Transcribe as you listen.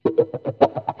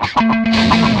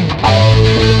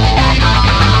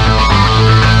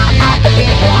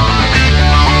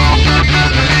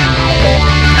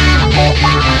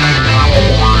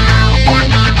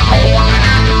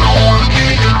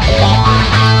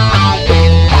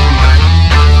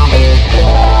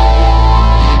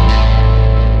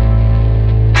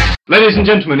Ladies and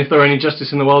gentlemen, if there were any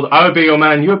justice in the world, I would be your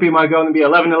man, you would be my girl, and it'd be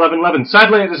 11-11-11.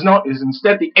 Sadly, it is not. It is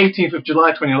instead the 18th of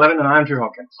July, 2011, and I'm Drew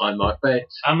Hopkins. I'm Mark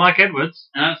Bates. I'm Mike Edwards.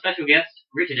 And I'm special guest,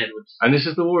 Richard Edwards. And this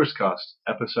is the Wars Cast,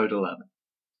 episode 11.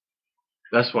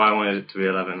 That's why I wanted it to be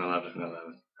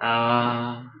 11-11-11.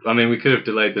 I mean, we could have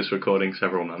delayed this recording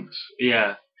several months.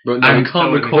 Yeah. But no, we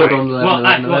can't record on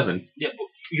 11-11-11. Yeah,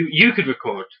 you could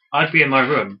record. I'd be in my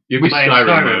room. You'd be playing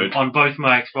Skyrim mode. on both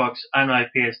my Xbox and my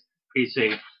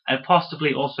PC, and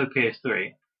possibly also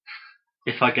PS3.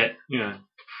 If I get,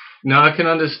 No, I can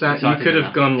understand. You could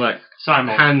have gone like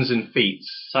hands and feet.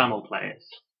 Simul players.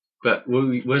 But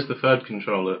where's the third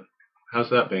controller? How's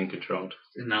that being controlled?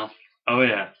 His mouth. Oh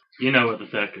yeah. You know what the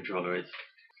third controller is.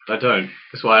 I don't.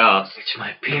 That's why I asked. It's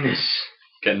my penis.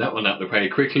 Getting that one out the way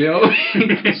quickly, are we?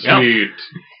 Sweet.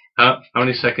 How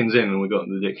many seconds in and we got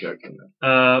the dick joke in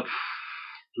there?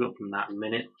 Look from that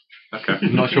minute. Okay.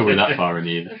 I'm not sure we're that far in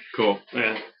either. Cool.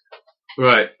 Yeah.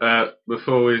 Right,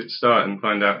 before we start and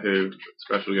find out who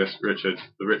special guest Richard,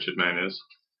 the Richard man is,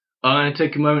 I want to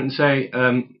take a moment and say,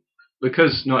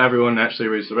 because not everyone actually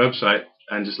reads the website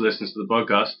and just listens to the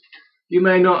podcast, you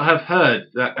may not have heard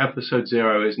that episode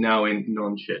 0 is now in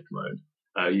non-shit mode.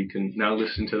 You can now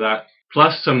listen to that,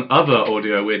 plus some other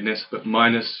audio weirdness, but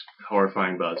minus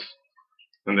horrifying buzz.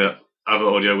 And the other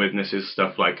audio weirdness is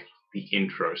stuff like the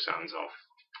intro sounds off.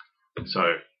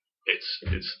 So,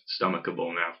 it's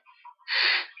stomachable now.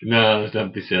 No,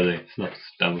 don't be silly. It's not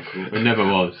stomachable. It never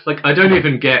was. Like, I don't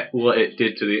even get what it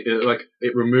did to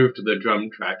it removed the drum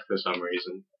track for some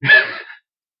reason.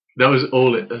 That was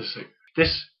all it was. Like,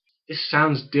 this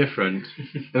sounds different.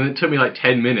 And it took me like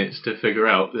 10 minutes to figure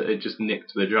out that it just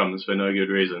nicked the drums for no good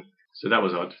reason. So that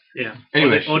was odd. Yeah.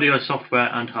 Anyway. Audio software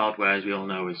and hardware, as we all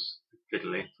know, is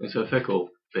fiddly. It's a fickle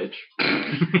bitch.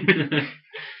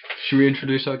 Should we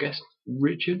introduce our guest,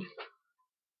 Richard?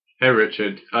 Hey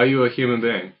Richard, are you a human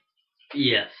being?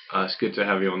 Yes. It's good to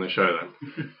have you on the show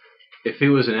then. If he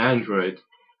was an android,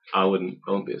 I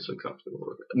won't be so comfortable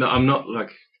with it. No, I'm not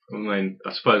like, I mean,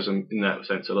 I suppose I'm in that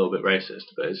sense a little bit racist,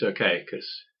 but it's okay, because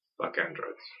fuck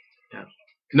androids. Yeah.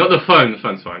 Not the phone, the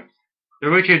phone's fine. So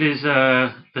Richard is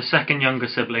the second younger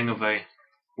sibling of a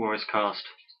Warriors Cast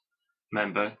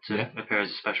member to appear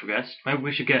as a special guest. Maybe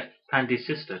we should get Pandy's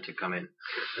sister to come in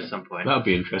at some point. That would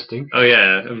be interesting. Oh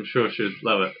yeah, I'm sure she'd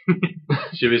love it.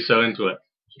 She'd be so into it.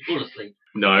 She'd fall asleep.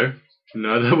 No,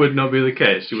 that would not be the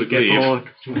case. She would get leave.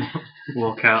 bored,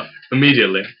 walk out.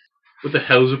 Immediately. What the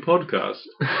hell's a podcast?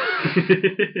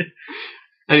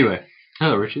 Anyway,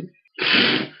 hello Richard.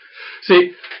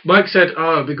 See, Mike said,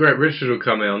 it'd be great Richard will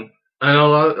come on. And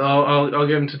I'll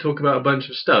get him to talk about a bunch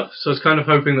of stuff. So I was kind of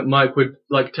hoping that Mike would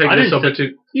take this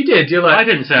opportunity. You did. You're like, I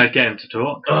didn't say I'd get him to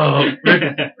talk. Oh,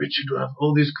 Richard will have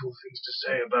all these cool things to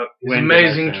say about his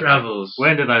amazing travels.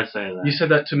 When did I say that? You said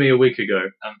that to me a week ago.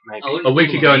 Maybe. A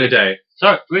week ago in a day.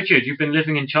 So, Richard, you've been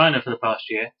living in China for the past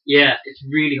year. Yeah, it's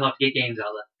really hard to get games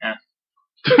out there.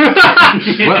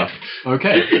 Well,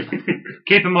 okay.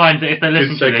 Keep in mind that if they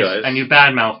listen to this guys. and you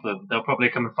badmouth them, they'll probably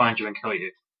come and find you and kill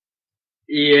you.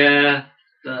 Yeah,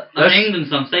 but I'm in England,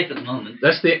 so I'm safe at the moment.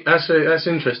 That's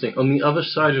interesting. On the other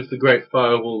side of the Great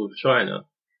Firewall of China,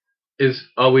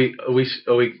 have we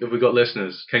got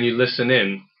listeners? Can you listen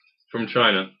in from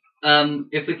China?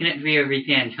 If we connect via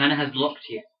VPN, China has blocked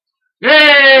you.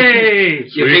 Yay!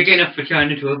 You're big enough for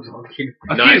China to block you.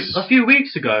 A few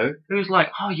weeks ago, it was like,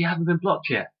 oh, you haven't been blocked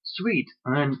yet. Sweet.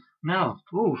 And then, now,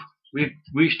 we've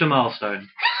reached a milestone.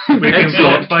 We've been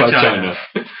blocked by China.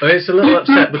 It's a little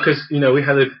upset because, we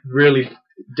had a really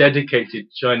dedicated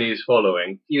Chinese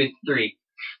following. You had 3.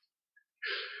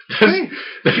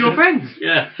 That's your friends.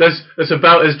 Yeah. That's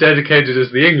about as dedicated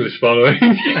as the English following.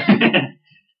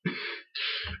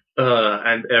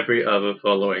 And every other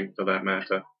following, for that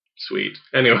matter. Sweet.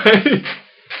 Anyway.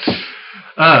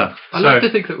 I like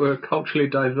to think that we're a culturally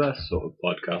diverse sort of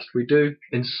podcast. We do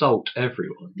insult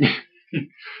everyone.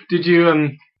 Did you,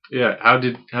 how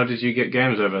did you get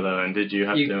games over there, and did you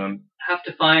have to... have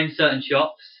to find certain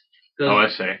shops. Oh, I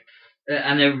see.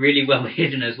 And they're really well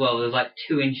hidden as well. There's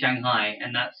 2 in Shanghai,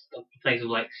 and that's a place of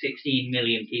 16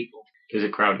 million people. Is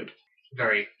it crowded?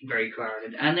 Very, very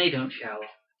crowded. And they don't shower.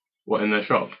 What, in their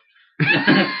shop?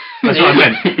 That's what I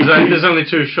meant. There's only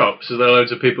 2 shops, so there are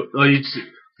loads of people...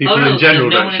 People in general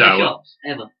no don't one shower. In the shops,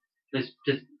 ever. There's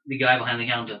just the guy behind the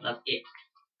counter. That's it.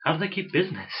 How do they keep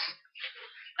business?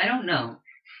 I don't know.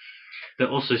 They're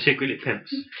also secretly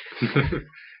pimps.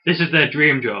 This is their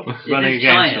dream job, If running a it's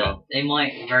game China, store. they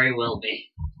might very well be.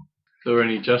 If there were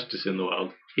any justice in the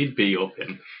world, he'd be your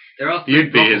pimp. There are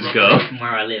You'd be his girl. from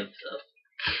where I live, so.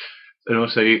 And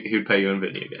also, he'd pay you in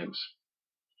video games.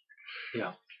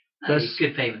 Yeah. That's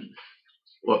good payment.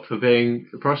 What, for being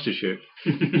a prostitute?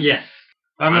 Yes.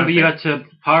 I remember Okay. you had to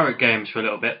pirate games for a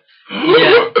little bit.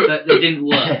 Yeah, but they didn't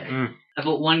work. Mm. I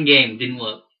bought one game, didn't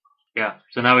work. Yeah.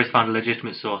 So now we've found a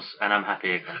legitimate source, and I'm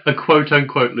happy again. A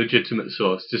quote-unquote legitimate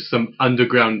source, just some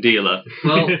underground dealer.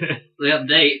 Well, they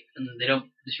update and they don't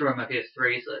destroy my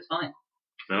PS3, so it's fine.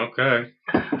 Okay.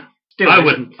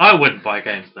 I wouldn't buy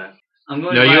games there. I'm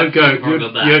going No, to buy you a would few go. before I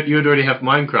go back. You'd already have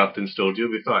Minecraft installed.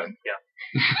 You'll be fine.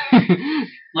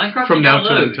 Minecraft From you now to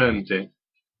download. eternity.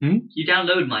 You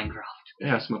download Minecraft.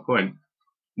 Yeah, that's my point.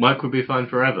 Mike would be fine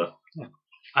forever.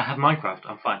 I have Minecraft.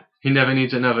 I'm fine. He never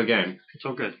needs another game. It's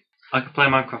all good. I can play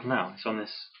Minecraft now. It's on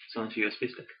this USB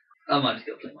stick. I might just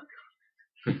go play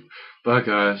Minecraft. Bye,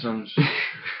 guys.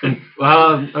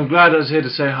 Well, I'm glad I was here to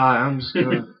say hi. I'm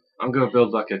gonna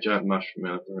build like a giant mushroom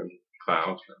out there in the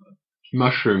cloud.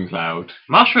 Mushroom cloud.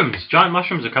 Mushrooms. Giant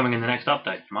mushrooms are coming in the next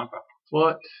update for Minecraft.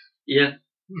 What? Yeah.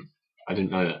 I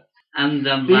didn't know that. And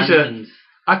These are- lanterns.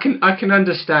 I can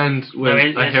understand when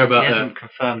I hear he about hasn't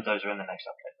confirmed those are in the next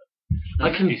update.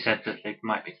 I can He said that they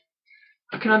might be.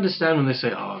 I can understand when they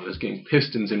say, "Oh, there's getting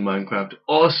pistons in Minecraft.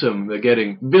 Awesome! They're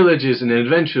getting villages in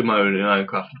adventure mode in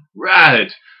Minecraft.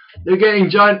 Rad! They're getting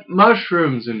giant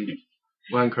mushrooms in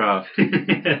Minecraft."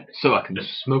 So I can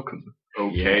smoke them.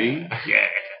 Okay. Yeah.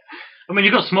 I mean,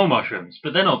 you've got small mushrooms,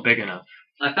 but they're not big enough.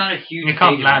 I found a huge You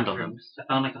can't cave of land on mushrooms. I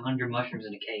found like 100 mushrooms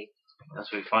in a cave. That's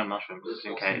where you find mushrooms,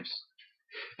 in caves.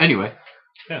 Anyway.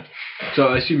 Yeah. So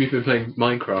I assume you've been playing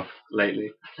Minecraft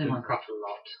lately. I play Minecraft a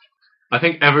lot. I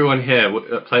think everyone here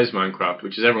that plays Minecraft,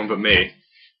 which is everyone but me,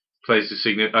 plays a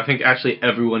significant. I think actually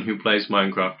everyone who plays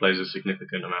Minecraft plays a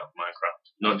significant amount of Minecraft.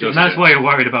 Not just. And that's why you're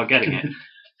worried about getting it.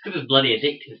 It was bloody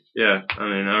addictive. Yeah, I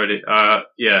mean, I already.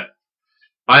 Yeah.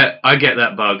 I get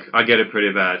that bug. I get it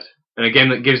pretty bad. And a game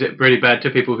that gives it pretty bad to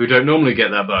people who don't normally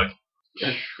get that bug.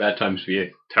 Yeah. Bad times for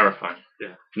you. Terrifying.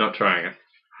 Yeah. Not trying it.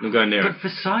 Not going near it. But for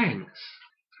science.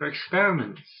 For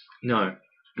experiments. No,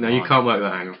 Come you on. can't work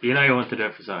that angle. You know you want to do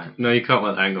it for science. No, you can't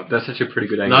work that angle. That's such a pretty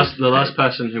good angle. The last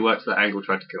person who worked that angle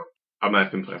tried to kill. I may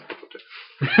have been playing football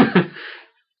too.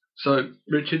 So,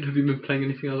 Richard, have you been playing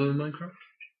anything other than Minecraft?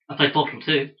 I played Portal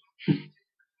 2.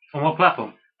 On what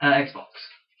platform? Xbox.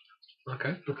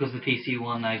 Okay. Because the PC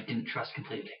one I didn't trust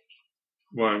completely.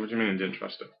 Why? What do you mean you didn't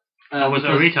trust it? Or was it a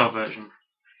because retail version?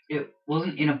 it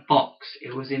wasn't in a box.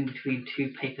 It was in between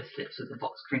two paper slips with the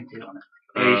box printed on it.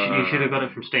 Yeah, you should have got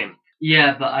it from Steam.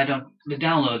 Yeah, but I don't. The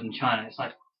download in China, it's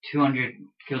like 200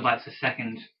 kilobytes a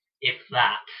second, if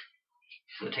that.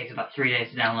 So it takes about 3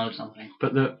 days to download something.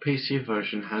 But the PC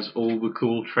version has all the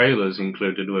cool trailers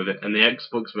included with it, and the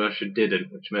Xbox version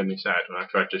didn't, which made me sad when I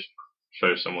tried to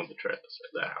show someone the trailers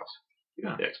at their house.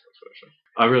 Yeah. The Xbox version.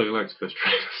 I really liked those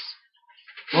trailers.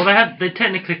 Well, they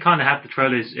technically kind of have the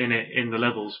trailers in it in the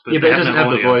levels, but Yeah, they but it doesn't no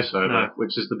have the audio. voiceover, No.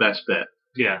 which is the best bit,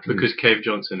 Yeah. because Cave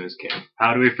Johnson is king.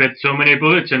 How do we fit so many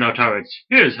bullets in our turrets?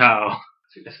 Here's how.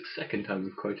 I think that's the second time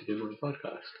we've quoted him on the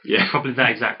podcast. Yeah. Probably that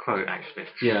exact quote, actually.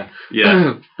 Yeah.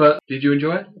 Yeah. But did you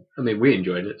enjoy it? I mean, we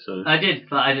enjoyed it, so. I did,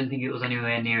 but I didn't think it was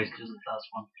anywhere near as good as the first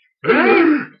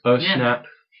one. Oh, Yeah. snap.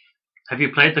 Have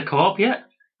you played the co-op yet?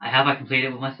 I completed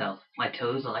it with myself. My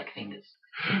toes are like fingers.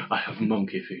 I have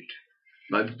monkey feet.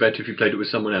 Might be better if you played it with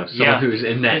someone else. Yeah. Someone who's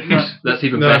inept. No. That's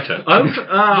even No. better.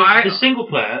 The single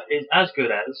player is as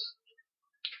good as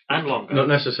and longer. Not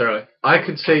necessarily. I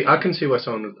can see why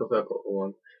someone would prefer Portal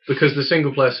 1. Because the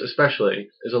single player especially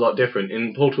is a lot different.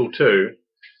 In Portal 2,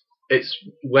 it's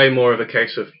way more of a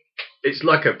case of... It's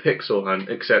like a pixel hunt,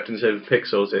 except instead of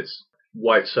pixels, it's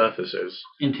white surfaces.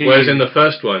 Whereas in the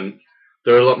first one,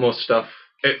 there are a lot more stuff.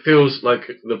 It feels like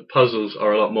the puzzles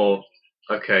are a lot more,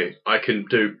 okay, I can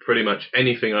do pretty much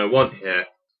anything I want here.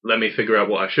 Let me figure out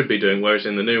what I should be doing. Whereas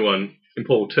in the new one, in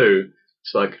Portal 2,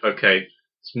 it's like, okay,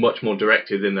 it's much more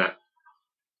directed in that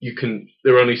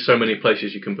there are only so many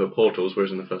places you can put portals,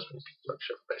 whereas in the first one, you can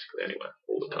shove basically anywhere,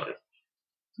 all the time.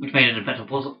 Which made it a better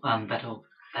puzzle, better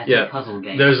Yeah. puzzle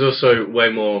game. There's also way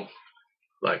more,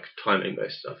 like,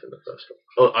 timing-based stuff in the first one.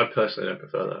 Oh, I personally don't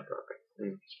prefer that, but I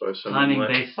suppose some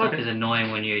Timing-based stuff Okay. is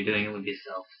annoying when you're doing it with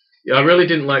yourself. Yeah, I really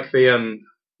didn't like the,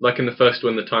 like in the first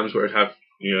one, the times where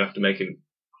you have to make it,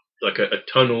 like a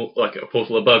tunnel, like a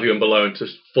portal above you and below, and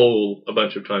just fall a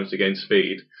bunch of times to gain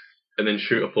speed, and then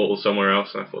shoot a portal somewhere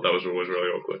else, and I thought that was always really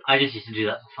awkward. I just used to do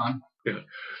that for fun.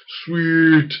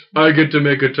 Sweet! I get to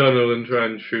make a tunnel and try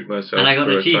and shoot myself. And I got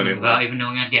through an a achievement tiny without hole. even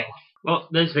knowing I'd get one. Well,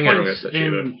 there's I think everyone points gets that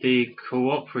in the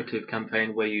cooperative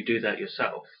campaign where you do that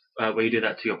yourself, where you do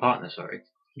that to your partner, sorry.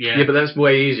 Yeah. Yeah, but that's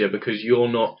way easier because you're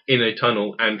not in a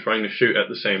tunnel and trying to shoot at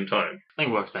the same time. I think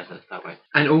it works better that way.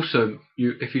 And also,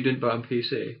 if you didn't buy on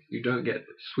PC, you don't get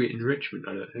sweet enrichment,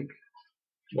 I don't think.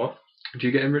 What? Do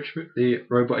you get enrichment? The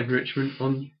robot enrichment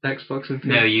on Xbox and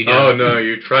things? No, you don't. Oh no,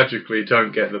 you tragically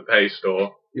don't get the pay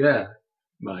store. Yeah,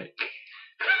 Mike.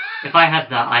 If I had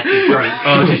that, I'd be broke.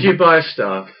 Oh, did you buy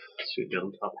stuff? Sweet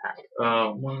little top hat.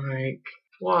 Oh, Mike.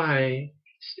 Why?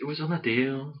 It was on a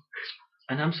deal.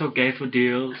 And I'm so gay for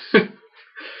deals.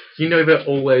 You know they're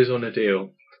always on a deal.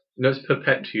 You know it's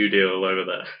Perpetu deal over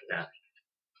there. Yeah.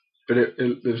 But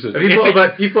it was a...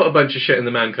 Have you've bought a bunch of shit in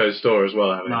the Manco store as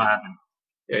well, haven't you? No, I haven't.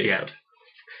 Yeah, you yet. have.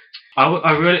 I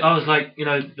was like,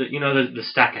 the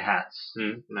stack of hats.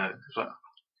 Mm. No, it's like,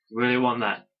 really want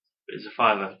that. It's a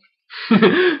 $5.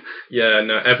 Yeah,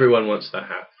 no, everyone wants that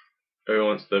hat. Everyone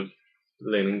wants the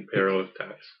Leaning Imperial of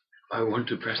Tax. I want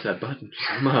to press that button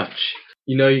so much.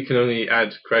 You know you can only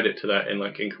add credit to that in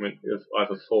like increment of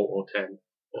either 4 or 10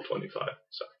 or 25.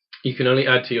 So you can only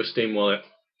add to your Steam wallet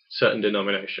certain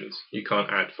denominations. You can't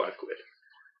add £5.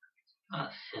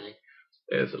 That's silly.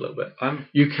 It is a little bit. I'm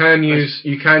You can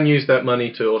use that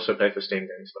money to also pay for Steam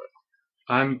games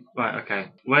though. right.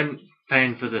 Okay. When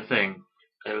paying for the thing,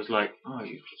 it was like, oh,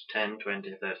 you just 10, 20,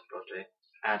 30 probably.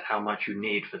 Add how much you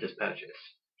need for this purchase.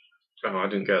 Oh, I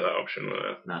didn't get that option when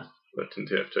I No. looked in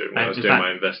TF2 when And I was in doing fact,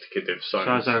 my investigative So as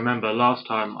science. I remember, last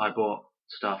time I bought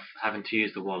stuff having to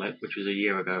use the wallet, which was a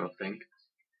year ago, I think.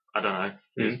 I don't know.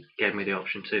 It gave me the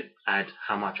option to add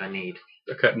how much I need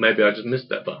Okay, maybe I just missed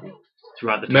that button.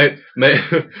 throughout the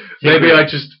Maybe I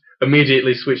just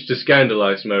immediately switched to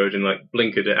scandalized mode and like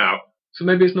blinkered it out. So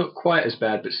maybe it's not quite as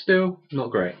bad, but still not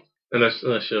great. Unless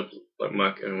you're like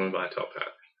Mike and want to buy a top hat.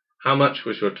 How much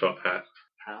was your top hat?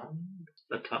 pound.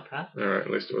 The top hat. Alright,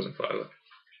 at least it wasn't $5.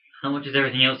 How much is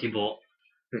everything else you bought?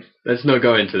 Let's not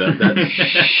go into that. That's...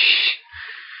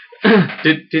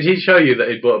 Did he show you that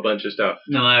he'd bought a bunch of stuff?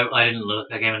 No, I didn't look.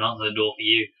 I came and answered the door for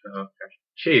you. Oh, okay.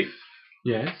 Chief,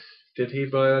 Yes? did he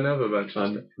buy another bunch of stuff?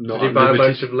 I'm not Did he at buy a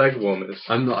liberty- bunch of leg warmers?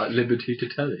 I'm not at liberty to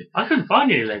tell you. I couldn't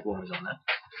find any leg warmers on there.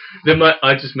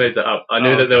 I just made that up. I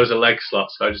knew that there was a leg slot,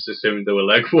 so I just assumed there were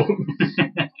leg warmers.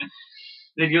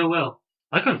 Did go well.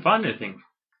 I couldn't find anything.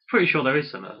 Pretty sure there is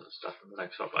some other stuff in the leg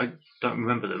shop. I don't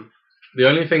remember them. The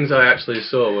only things I actually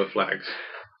saw were flags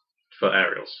for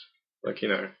aerials. Like, you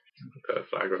know, put a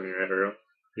flag on your aerial.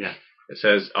 Yeah. It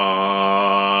says,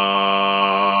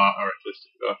 or it's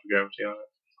listed, I forget what you are,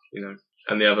 you know.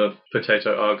 And the other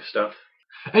potato ARG stuff.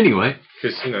 Anyway,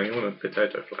 Because, you know, you want a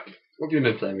potato flag. what have you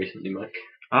been playing recently, Mike?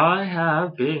 I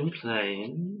have been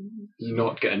playing.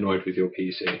 Not get annoyed with your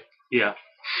PC. Yeah.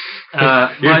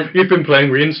 You've been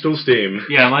playing Reinstall Steam.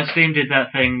 Yeah, my Steam did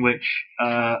that thing which,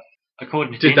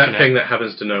 according to the Did that internet, thing that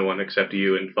happens to no one except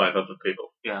you and 5 other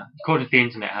people. yeah, according to the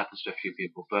internet, happens to a few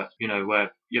people. But you know,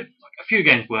 where like a few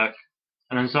games work,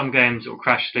 and then some games it will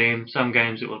crash Steam, some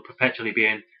games it will perpetually be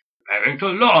in preparing to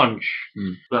launch.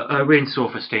 Hmm. But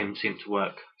reinstall for Steam seemed to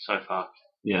work so far.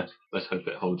 Yeah, let's hope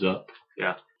it holds up.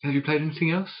 Yeah. Have you played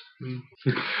anything else?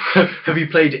 Have you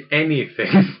played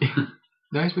anything?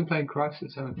 No, he's been playing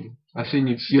Crysis, haven't you? I've seen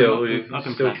you. Still, I've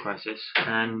been still, playing Crisis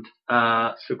and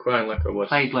still crying like I was.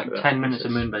 played like 10 minutes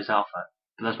of Crisis. Moonbase Alpha.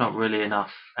 And that's not really enough,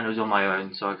 and it was on my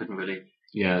own, so I couldn't really.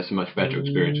 Yeah, it's a much better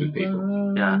experience with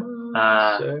people. Yeah.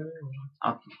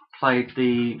 I played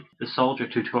the soldier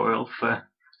tutorial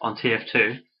on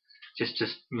TF2, just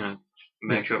you know,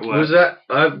 make sure it works. Was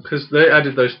that because they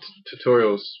added those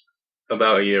tutorials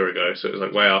about a year ago, so it was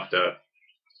like way after.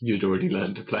 You'd already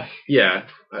learned to play. Yeah,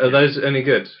 are those any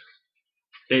good?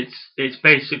 It's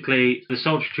basically the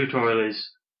soldier tutorial is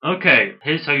okay.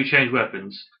 Here's how you change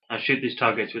weapons. Now shoot these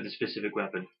targets with a specific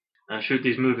weapon. Now shoot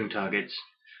these moving targets.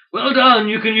 Well done,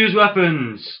 you can use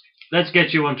weapons. Let's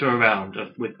get you onto a round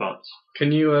with bots.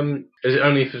 Can you Is it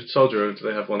only for soldier, or do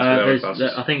they have one for the other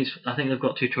classes? I think they've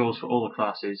got tutorials for all the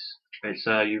classes. It's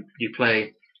you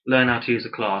play, learn how to use a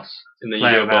class, And then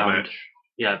play you do a bot around. match.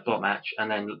 Yeah, bot match, and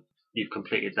then you've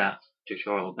completed that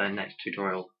tutorial. Then next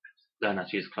tutorial, learn how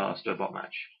to use a class, do a bot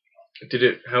match. Did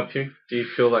it help you? Do you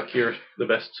feel like you're the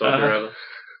best soldier ever?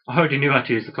 I already knew how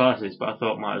to use the classes, but I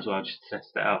thought might as well just test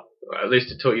it out. Well, at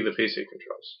least it taught you the PC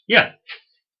controls. Yeah,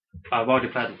 I've already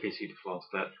played on PC before,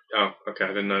 but Oh, okay, I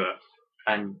didn't know that.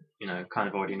 and you know, kind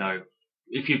of already know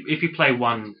if you play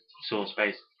one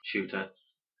source-based shooter,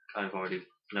 kind of already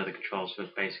know the controls for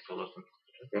basic all of them.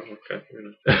 Oh, okay.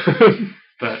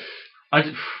 But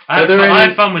I Are there had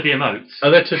any- fun with the emotes.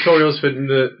 Are there tutorials for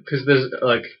because there's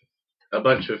like a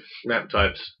bunch of map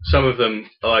types. Some of them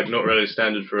are like not really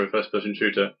standard for a first-person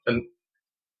shooter, and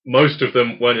most of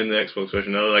them weren't in the Xbox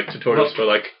version. They're like tutorials for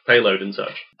like payload and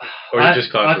such, or is it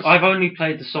just classes? I've only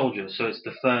played the soldier, so it's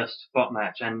the first bot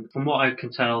match, and from what I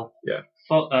can tell, Yeah.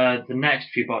 The next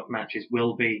few bot matches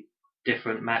will be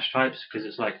different match types because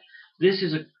it's like this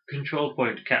is a control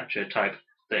point capture type.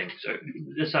 thing. So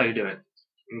this is how you do it.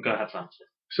 You can go have fun.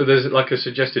 So there's like a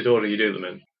suggested order you do them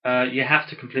in. You have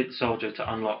to complete the soldier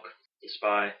to unlock the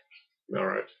spy, All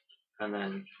right. and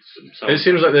then It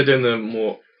seems like they're doing the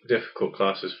more difficult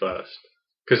classes first.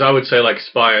 Because I would say like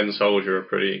spy and soldier are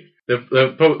pretty.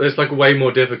 It's like way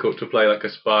more difficult to play like a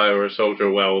spy or a soldier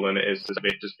well than it is to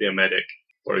just be a medic,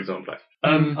 for example.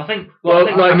 I think. Well, I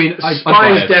think, like, I mean,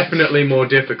 spy is I- definitely more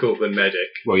difficult than medic.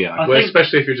 Well, yeah, I Well, think-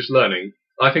 especially if you're just learning.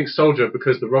 I think soldier,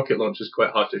 because the rocket launcher is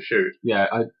quite hard to shoot. yeah.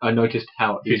 I noticed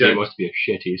how You easy it don't- was to be a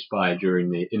shitty spy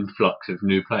during the influx of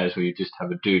new players, where you just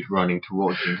have a dude running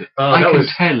towards you. And Oh, I that can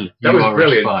was- tell That you was are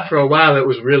brilliant. a spy. For a while, it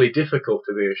was really difficult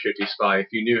to be a shitty spy if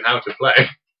you knew how to play.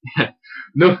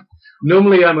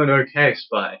 Normally, I'm an okay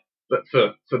spy, but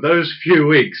for those few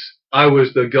weeks, I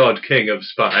was the god king of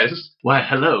spies. Why,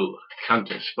 hello,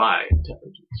 counter spy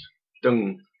intelligence.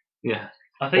 Dung. Yeah.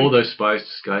 I think All those spies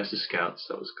disguised as scouts.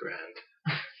 That was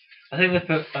grand. I think they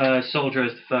put soldier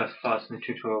as the first class in the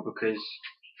tutorial because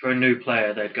for a new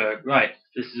player they'd go, right,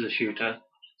 this is a shooter,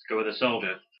 let's go with a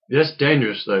soldier. That's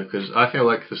dangerous though, because I feel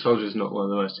like the soldier's not one of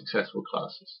the most accessible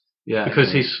classes. Yeah.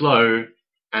 Because he's slow,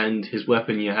 and his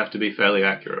weapon you have to be fairly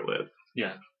accurate with.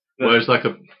 Yeah. Whereas I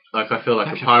feel like Actually,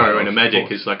 a pyro quite and a a lot of medic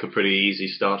force. is like a pretty easy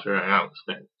starter out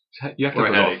thing. You have to Or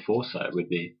have a lot heavy. of foresight with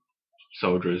the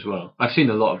soldier as well. I've seen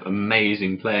a lot of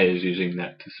amazing players using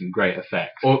that to some great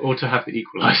effect. Or to have the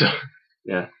equalizer.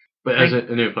 Yeah. But as a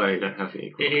new player, you don't have the It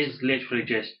equalizer. is literally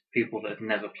just people that have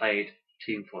never played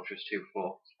Team Fortress 2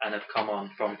 before and have come on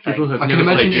from playing. People who have I can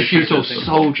never imagine played if you shooters saw and-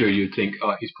 soldier, you'd think,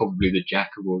 oh, he's probably the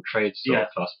jack of all trades sort Yeah.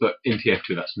 of class. But in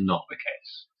TF2, that's not the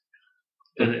case.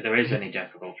 There is any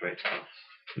jack of all trades.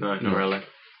 No, not really.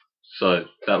 So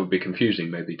that would be confusing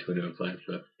maybe to a newer player.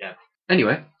 But Yeah.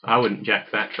 Anyway, I wouldn't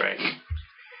jack that trade.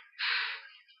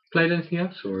 played anything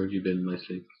else, or have you been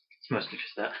mostly? It's mostly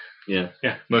just that. Yeah.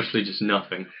 Mostly just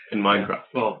nothing in Minecraft.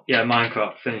 Well, yeah,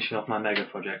 Minecraft, finishing off my mega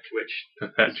project, which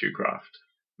Perpetucraft.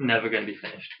 never going to be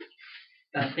finished.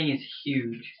 That thing is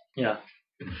huge. Yeah.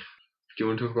 Do you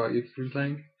want to talk about what you've been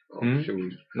playing? Or Hmm? shall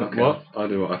we? What? I'll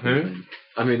do what I've been Who? playing.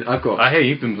 I mean, I've got. I hear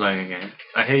you've been playing a game.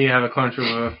 I hear you have a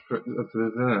controversial.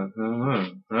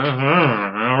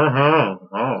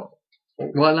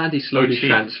 While Andy slowly chief.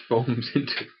 transforms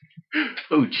into.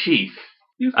 Oh, chief.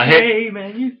 You I hate- came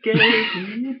and you gave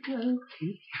me a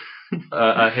donkey.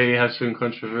 I hear you have some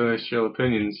controversial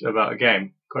opinions about a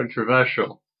game.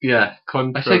 Controversial. Yeah. I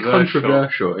Controversial. say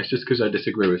controversial. It's just because I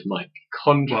disagree with Mike.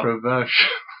 Controversial.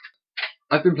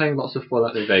 I've been playing lots of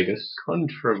Fallout New Vegas. I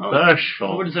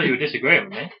Controversial. wouldn't say you were disagreeing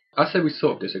with me. I'd say we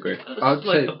sort of disagree. I'd It's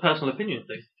like say, a personal opinion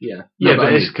thing. yeah. Yeah, No,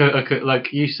 but I it's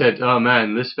like you said, oh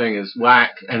man, this thing is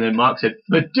whack, and then Mark said,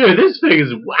 but dude, this thing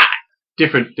is whack.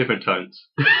 Different tones.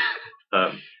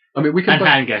 I mean, we can And both,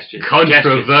 hand gestures.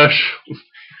 Controversial.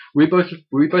 we both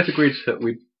agreed that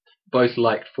we both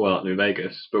liked Fallout New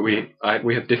Vegas, but we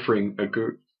have differing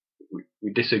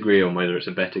we disagree on whether it's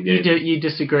a better game. You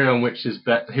disagree on which is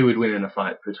who would win in a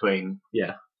fight between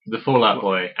Yeah. the Fallout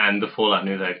boy and the Fallout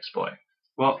New Vegas boy.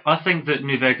 Well, I think that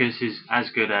New Vegas is as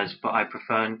good as, but I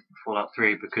prefer Fallout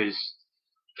 3 because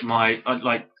I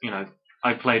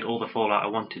played all the Fallout I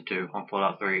wanted to on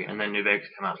Fallout 3, and then New Vegas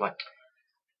came out. I was like,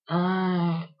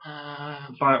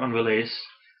 buy it on release.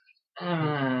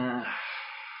 I'm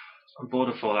bored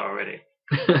of Fallout already.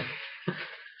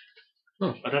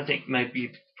 Oh. I don't think maybe you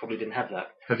probably didn't have that.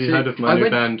 Have you See, heard of my I new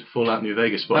went- band, Fallout New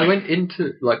Vegas boy? I went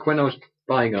into, like, when I was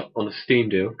buying up on a Steam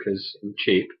deal, because I'm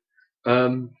cheap, I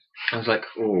was like,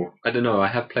 oh, I don't know, I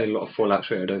have played a lot of Fallout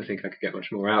 3, I don't think I could get much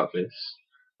more out of this.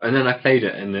 And then I played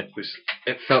it, and it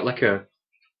felt like a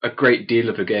great deal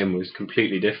of the game was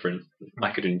completely different.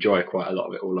 I could enjoy quite a lot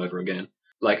of it all over again.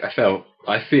 Like,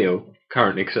 I feel,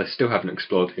 currently, because I still haven't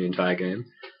explored the entire game,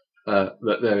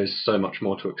 that there is so much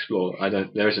more to explore.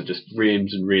 There isn't just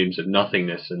reams and reams of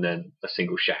nothingness and then a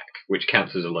single shack, which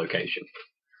counts as a location.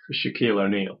 Shaquille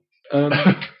O'Neal.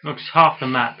 Because half the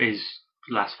map is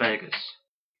Las Vegas,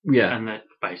 Yeah. and then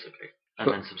basically, and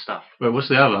But- then some stuff. Wait, what's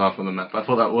the other half of the map? I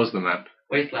thought that was the map.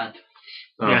 Wasteland.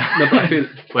 Oh. Yeah. No, but I feel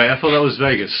Wait, I thought that was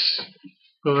Vegas. I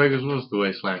thought Vegas was the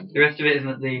wasteland. The rest of it is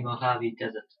in the Mojave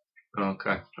Desert. Oh,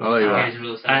 okay. I'll let you Okay. out.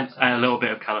 Occasional And south. a little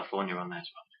bit of California on there as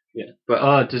well. yeah, but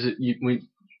Oh, does it?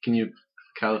 Can you?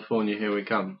 California, here we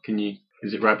come. Can you?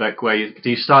 Is it right back where you? Do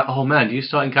you start? Oh man, do you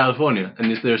start in California? And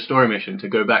is there a story mission to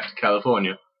go back to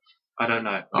California? I don't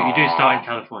know, but you do start in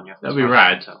California. That'd be as far as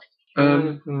I rad. can tell.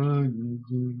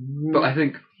 but I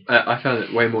think I found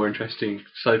it way more interesting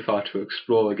so far to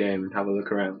explore the game and have a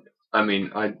look around. I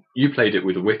mean, you played it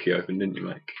with a wiki open, didn't you,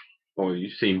 Mike? Or you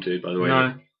seem to, by the way.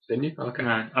 No, Didn't you? Okay.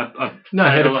 no. No,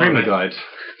 I had played a lot of Prima it. guide.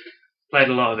 played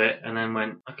a lot of it, and then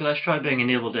went, okay, let's try being an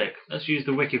evil dick. Let's use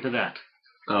the wiki for that.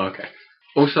 Oh, okay.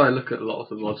 Also, I look at a lot of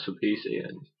the mods for PC,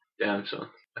 and damn, son,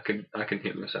 I can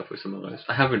hit myself with some of those.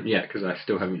 I haven't yet because I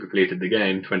still haven't completed the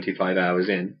game. 25 hours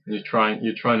in. You're trying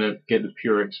to get the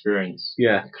pure experience,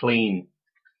 Yeah, clean,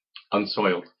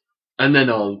 unsoiled. and then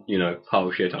I'll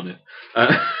pile shit on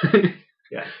it.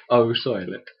 Yeah. Oh,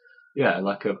 soil it. Yeah,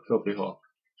 like a filthy whore.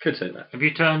 Could say that. Have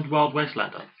you turned Wild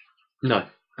Wasteland on? No,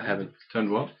 I haven't.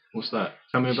 Turned what? What's that?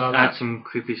 Tell me about Add that. some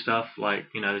creepy stuff, like,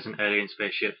 there's an alien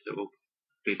spaceship that will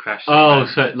be crashed. Oh,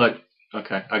 somewhere. so like,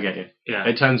 okay, I get you. Yeah.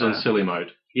 It turns on silly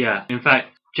mode. Yeah. In fact,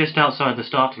 just outside the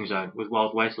starting zone with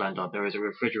Wild Wasteland on, there is a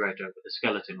refrigerator with a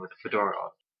skeleton with a fedora on,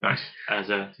 Nice. as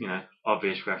a,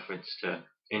 obvious reference to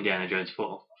Indiana Jones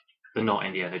 4, the not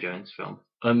Indiana Jones film.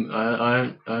 I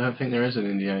don't think there is an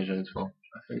Indiana Jones film.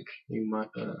 I think you might.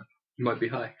 You might be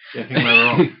high. Yeah, I think they're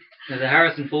wrong. There's a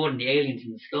Harrison Ford and the aliens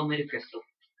in the skull made of crystal.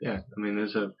 Yeah, I mean,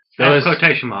 there's a. There There are was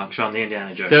quotation marks on the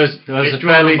Indiana Jones. there was it's a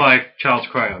drawn fairly by Charles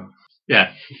Crayon.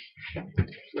 yeah. Uh,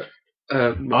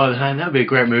 Oh man, that'd be a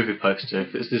great movie poster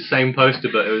if it's the same poster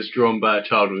but it was drawn by a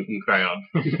child with crayon.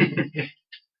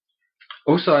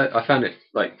 Also, I found it,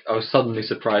 I was suddenly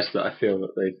surprised that I feel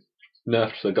that they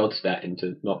nerfed the god stat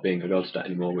into not being a god stat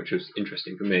anymore, which was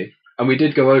interesting for me. And we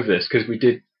did go over this, because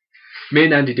me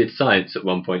and Andy did science at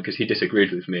one point, because he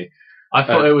disagreed with me, I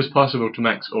thought it was possible to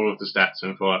max all of the stats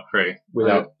in Fallout 3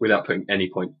 without putting any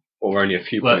point, or only a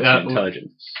few Well, points that- in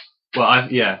intelligence. Well,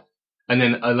 yeah. And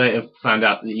then I later found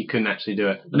out that you couldn't actually do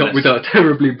it. Not unless- without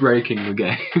terribly breaking the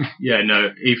game. Yeah,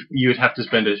 no. If you would have to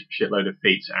spend a shitload of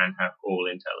feats and have all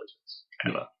intelligence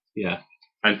ever, Yeah,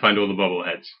 and find all the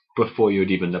bobbleheads. before you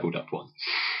had even leveled up one.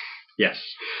 Yes.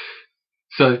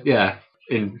 So, yeah,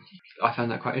 I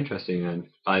found that quite interesting, and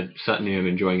I certainly am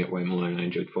enjoying it way more than I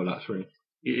enjoyed Fallout 3.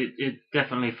 It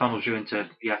definitely funnels you into,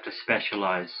 you have to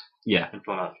specialise Yeah. in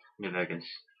Fallout New Vegas.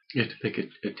 You have to pick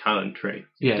a talent tree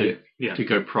Yeah. Yeah. to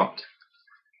go prot.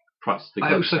 Prot's the I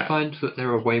good also stat. find that there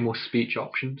are way more speech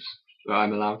options that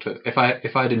I'm allowed to.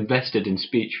 If I'd invested in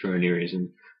speech for any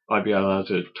reason, I'd be allowed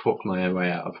to talk my way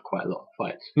out of quite a lot of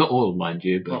fights. Not all, mind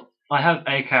you, but Well, I have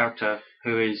a character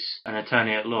who is an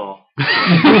attorney at law,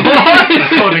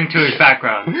 according to his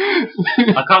background.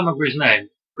 I can't remember his name,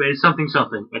 but it's something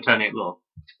attorney at law,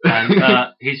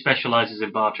 and he specialises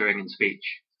in bartering and speech,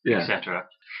 yeah. etc.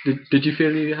 Did you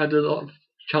feel you had a lot of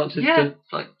chances Yeah,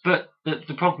 to? but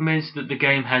the problem is that the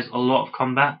game has a lot of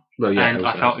combat, Well, yeah, and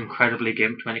also. I felt incredibly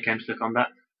gimped when it came to the combat.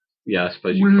 Yeah, I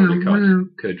suppose you probably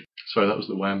could. Sorry, that was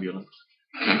the ambulance.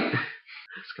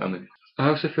 It's coming. I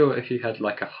also feel that if you had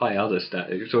a high other stat,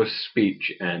 it's sort of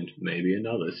speech and maybe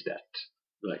another stat.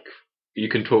 You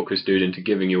can talk this dude into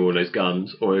giving you all those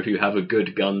guns, or if you have a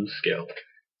good gun skill,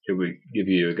 he will give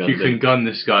you a gun. You can gun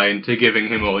this guy into giving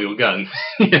him all your guns.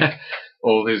 Yeah.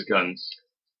 All his guns.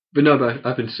 But no, but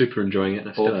I've been super enjoying it. And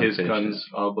I still All haven't his finished guns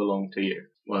all belong to you.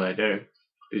 Well, they do.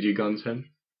 Did you guns him?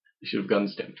 You should have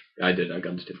guns him. it. I did. I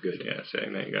gunned him good. Yeah, so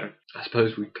there you go. I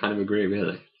suppose we kind of agree,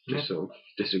 really. Yeah. Just sort of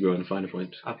disagree on the finer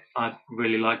points. I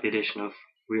really like the addition of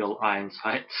real iron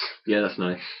sights. Yeah, that's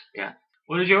nice.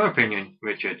 What is your opinion,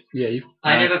 Richard? Yeah, you.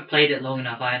 I never played it long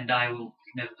enough, and I will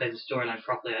never play the storyline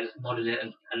properly. I just modded it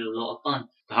and had a lot of fun.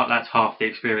 That's half the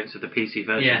experience of the PC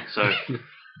version. Yeah. So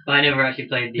But I never actually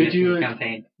played the Did you- actual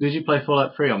campaign. Did you play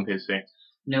Fallout 3 on PC?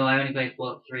 No, I only played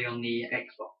Fallout 3 on the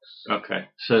Xbox. Okay.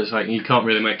 So it's you can't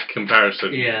really make a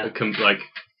comparison. Yeah.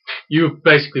 You were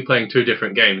basically playing two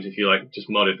different games if you just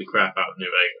modded the crap out of New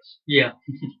Vegas. Yeah.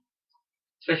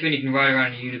 Especially when you can ride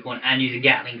around a unicorn and use a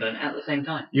Gatling gun at the same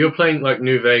time. You were playing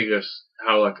New Vegas,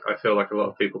 how I feel like a lot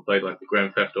of people played the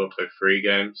Grand Theft Auto 3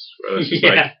 games. Where it's just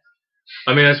Yeah.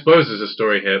 I mean, I suppose there's a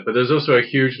story here, but there's also a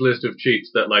huge list of cheats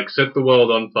that set the world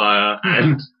on fire,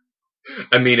 and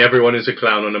I mean, everyone is a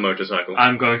clown on a motorcycle.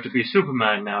 I'm going to be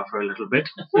Superman now for a little bit.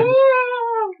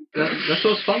 That's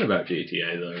what's fun about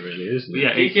GTA, though, really, isn't it?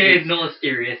 Yeah, GTA is not a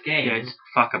serious game. Yeah, it's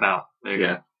fuck about. There you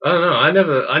Yeah. go. I don't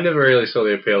know. I never really saw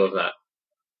the appeal of that.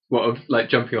 What of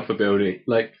jumping off a building?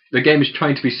 The game is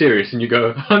trying to be serious, and you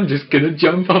go, "I'm just gonna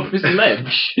jump off this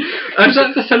ledge."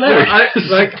 That's hilarious.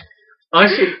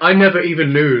 I never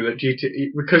even knew that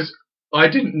GTA, because I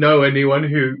didn't know anyone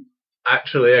who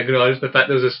actually acknowledged the fact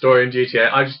there was a story in GTA.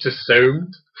 I just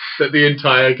assumed that the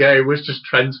entire game was just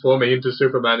transforming into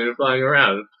Superman and flying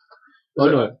around. Oh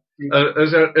no. It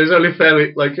was only fairly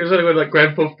it was only when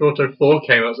Grand Theft Auto 4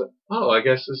 came. I was like, oh, I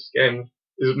guess this game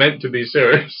is meant to be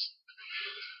serious.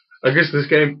 I guess this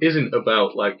game isn't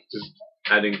about just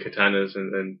adding katanas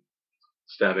and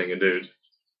stabbing a dude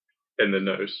in the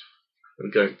nose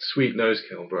and going, sweet nose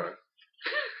kill, bro.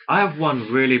 I have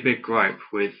one really big gripe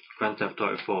with Grand Theft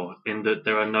Auto 4 in that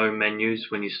there are no menus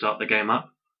when you start the game up.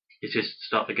 It's just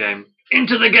start the game,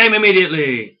 into the game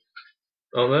immediately.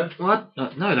 Aren't there? What?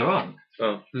 No, there aren't.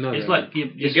 Oh. No, It's no. like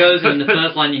you It goes and the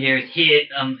first line you hear is, "Here,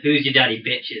 who's your daddy,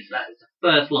 bitches?" That is the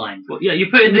first line. Well, yeah, you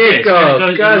put in the Nico, disc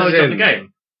and it loads up cousin. the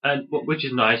game, and which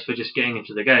is nice for just getting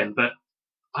into the game. But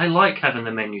I like having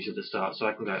the menus at the start, so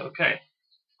I can go, okay,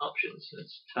 options.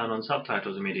 Let's turn on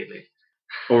subtitles immediately.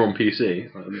 Or on PC.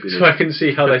 So I can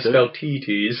see how they spell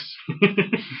TTs.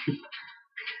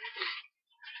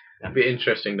 It'd be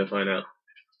interesting to find out.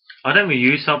 I don't really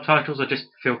use subtitles. I just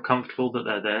feel comfortable that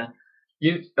they're there.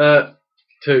 You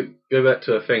to go back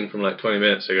to a thing from like 20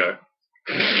 minutes ago.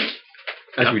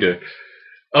 As we do.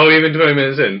 Oh, even 20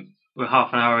 minutes in. We're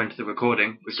half an hour into the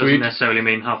recording, which Sweet. doesn't necessarily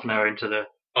mean half an hour into the.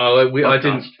 Oh, I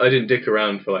Podcast. didn't dick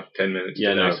around for like 10 minutes. Yeah,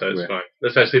 today, no, so it's yeah. fine.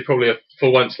 That's actually probably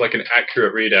for once like an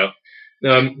accurate readout.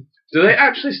 Do they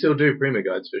actually still do Prima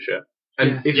guides for sure?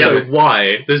 And if Yeah. so,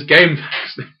 why? There's game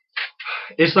packs.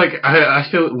 It's like I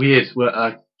feel weird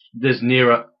where there's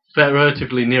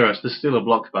relatively near us. There's still a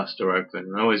Blockbuster open.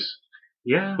 And I always,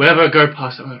 Yeah. whenever I go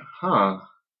past, I'm like, huh?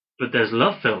 But there's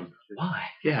Love Film. Why?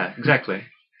 Yeah, exactly.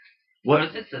 What What?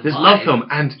 is this? There's Love Film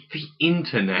and the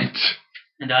internet.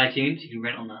 And iTunes, you can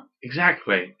rent on that.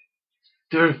 Exactly.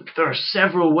 There are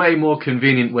several way more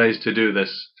convenient ways to do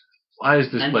this. Why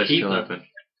is this And place still cheaper. open?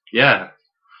 Yeah.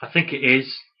 I think it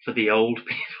is for the old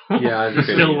people. Yeah, I have a who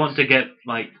feeling still it want to get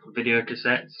like video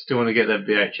cassettes. Still want to get their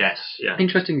VHS. Yeah.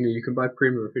 Interestingly, you can buy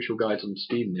Prima official guides on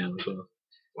Steam now as well.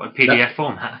 What, PDF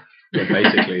format. Yeah,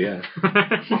 basically, yeah.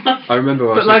 I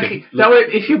remember I was But like looking, that way,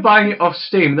 if you're buying it off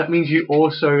Steam, that means you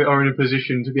also are in a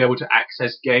position to be able to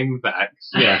access game packs,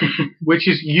 yeah, which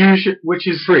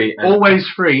is free. And always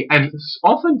free and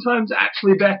oftentimes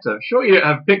actually better. Sure, you don't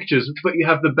have pictures, but you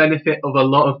have the benefit of a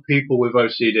lot of people with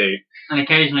OCD. And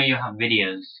occasionally you have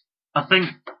videos. I think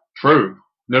True.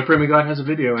 No Prima Guide has a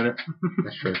video in it.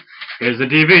 that's true. here's the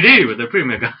DVD with the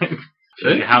Premier Guide.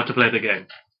 Shows you how to play the game.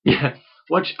 Yeah.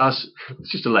 Watch us.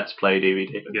 It's just a Let's Play DVD.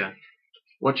 Yeah.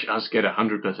 Watch us get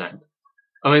 100%.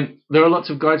 I mean, there are lots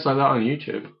of guides like that on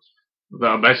YouTube that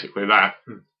are basically that.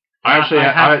 I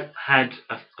have had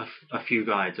a few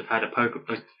guides. I've had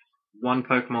one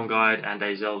Pokemon guide and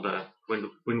a Zelda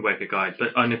Wind Waker guide, but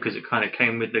only because it kind of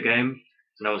came with the game,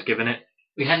 and I was given it.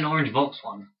 We had an orange box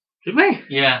one. Did we?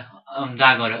 Yeah,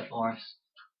 Dad got it for us.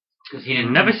 Because he I've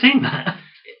didn't. never seen that.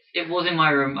 It was in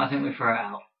my room. I think we threw it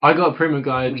out. I got a Prima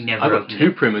Guide. We never I got opened 2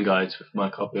 it. Prima Guides with my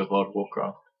copy of World of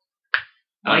Warcraft.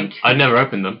 Right. I never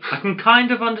opened them. I can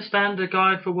kind of understand a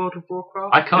guide for World of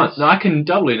Warcraft. I can't. No, I can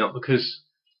doubly not because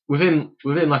within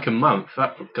like a month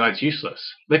that guide's useless.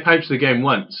 They paged the game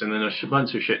once and then a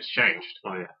bunch of shit's changed.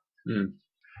 Oh yeah.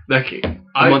 Like And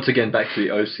I once again, back to the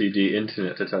OCD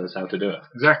internet to tell us how to do it.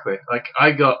 exactly. Like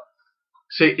I got.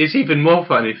 See, it's even more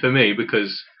funny for me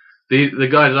because the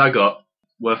guides I got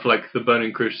were for like the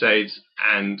Burning Crusades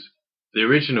and the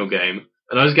original game,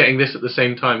 and I was getting this at the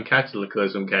same time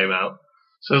Cataclysm came out.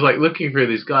 So I was like looking through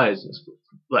these guides, and it's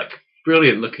like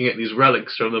brilliant looking at these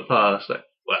relics from the past. Like,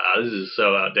 wow, this is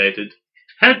so outdated.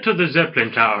 Head to the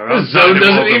Zeppelin Tower. The outside zone of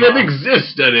doesn't even Orgrimmar.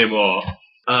 exist anymore.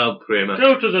 Oh, Prima.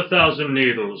 Go to the Thousand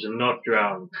Needles and not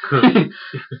drown.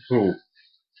 Oh,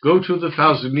 Go to the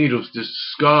Thousand Needles, this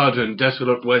scarred and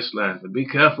desolate wasteland, and be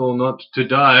careful not to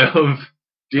die of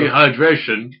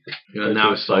dehydration. You know,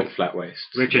 now it's like flat waste.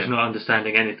 Rich is not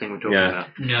understanding anything we're talking Yeah. about.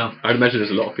 No. I'd imagine there's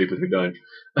a lot of people who don't.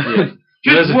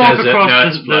 there's a walk desert, across now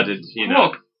the- it's flooded. You know,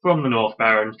 Walk from the North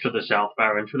Barrens to the South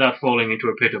Barrens without falling into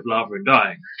a pit of lava and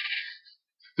dying.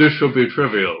 this shall be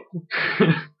trivial.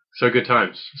 So good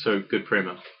times. So good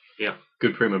Prima. Yeah.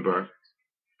 Good Prima, bro.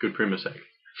 Good Prima sake.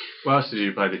 What else did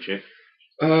you play, the Chief?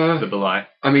 The Belay.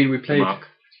 I mean, we The played Mark.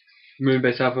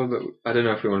 Moonbase Alpha, but I don't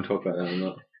know if we want to talk about that or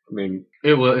not. I mean,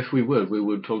 Yeah, well, if we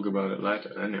would talk about it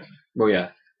later, anyway. well, yeah.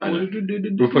 I know.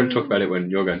 We'll probably talk about it when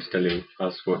you're going to tell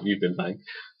us what you've been playing.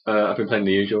 I've been playing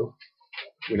the usual.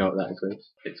 We know what that includes.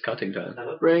 It's cutting time.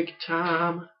 Break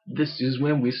time. This is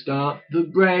when we start the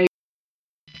break.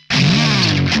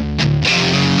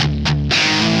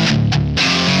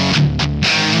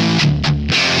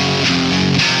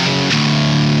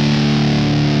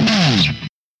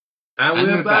 And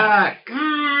we're back.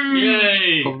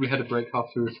 Yay! Probably had a break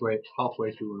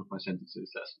halfway through one of my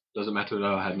sentences. That doesn't matter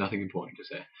though. I had nothing important to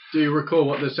say. Do you recall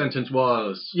what the sentence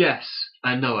was? Yes,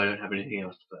 and no, I don't have anything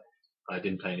else to play. I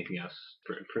didn't play anything else.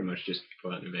 Pretty much just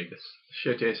Fallout New Vegas.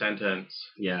 Shitty sentence.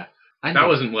 Yeah, That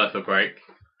wasn't worth a break.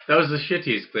 That was the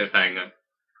shittiest cliffhanger.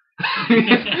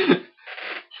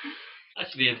 That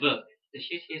should be a book. The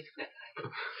shittiest clip.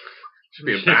 Should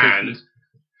be a band.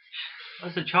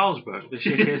 That's a child's book, the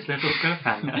shittiest little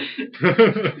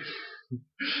cliffhanger.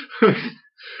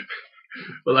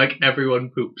 But like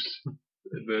everyone poops.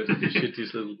 The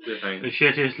shittiest little cliffhanger. The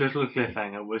shittiest little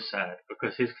cliffhanger was sad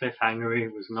because his cliffhangery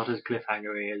was not as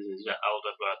cliffhangery as his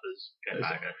older brother's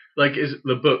cliffhanger. Like,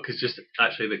 the book is just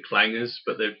actually the clangers,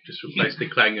 but they've just replaced the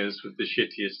clangers with the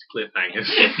shittiest cliffhangers.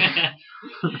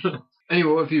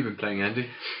 Anyway, what have you been playing, Andy?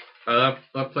 I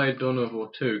played Dawn of War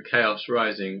 2, Chaos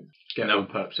Rising. Get No. all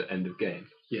perps at end of game.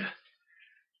 Yeah.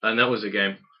 And that was a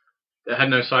game. It had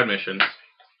no side missions,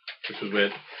 which was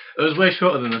weird. It was way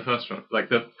shorter than the first one. Like,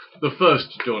 the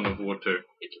first Dawn of War 2.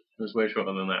 It was way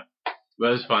shorter than that. But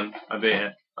it was fun. I beat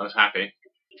it. I was happy.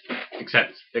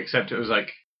 Except it was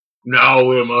like, now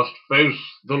we must face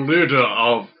the leader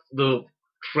of the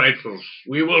traitors.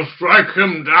 We will strike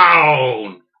him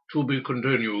down. To be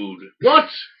continued. What?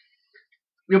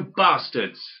 You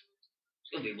bastards.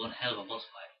 It's going to be one hell of a boss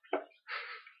fight.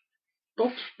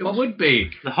 What? It would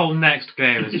be. The whole next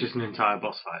game is just an entire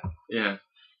boss fight. Yeah.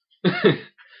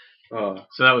 Oh,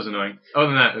 So that was annoying. Other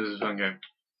than that, it was a fun game.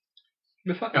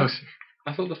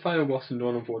 I thought the final boss in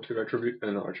Dawn of War 2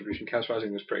 not Retribution, Chaos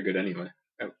Rising was pretty good anyway.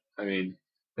 I mean,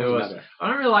 It wasn't was. that bad. I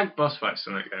don't really like boss fights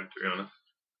in that game, to be honest.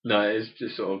 No, it's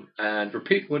just sort of, and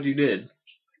repeat what you did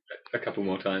a couple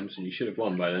more times, and you should have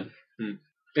won by then. Hmm.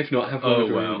 If not, have one Oh, of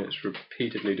your wow. units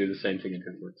repeatedly do the same thing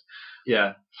until it wins.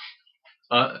 Yeah.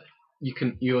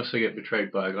 You also get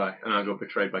betrayed by a guy, and I got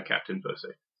betrayed by Captain Percy,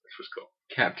 which was cool.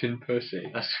 Captain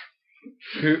Percy. That's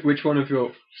Which one of your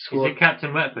Is squad? it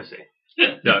Captain Wet Pussy?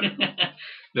 no,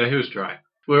 he was dry.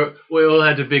 We all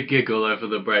had a big giggle over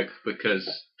the break because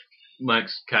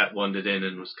Mike's cat wandered in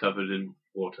and was covered in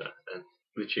water, and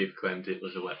the chief claimed it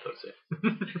was a wet pussy.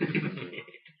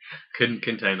 Couldn't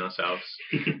contain ourselves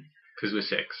because we're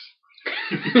 6.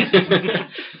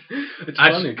 It's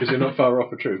funny because you're not far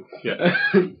off the truth. Yeah.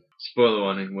 Spoiler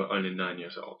warning: we're only 9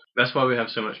 years old. That's why we have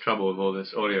so much trouble with all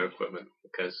this audio equipment,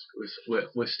 because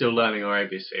we're still learning our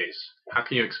ABCs. How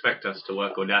can you expect us to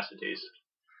work Audacities?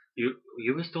 You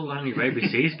were still learning your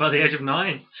ABCs by the age of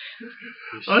 9. You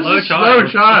I was a slow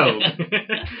child.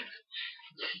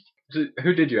 So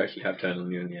who did you actually have turn on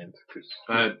you in the end? 'Cause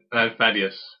I had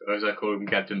Thaddeus, or as I call him,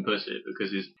 Captain Pussy,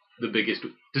 because he's the biggest.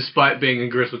 Despite being a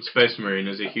grizzled space marine,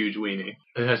 is a huge weenie.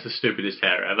 He has the stupidest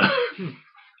hair ever.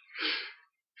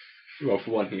 well,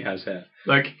 for one, he has hair.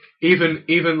 Like even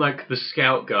like the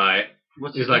scout guy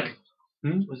What's is his like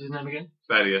name? What's his name again?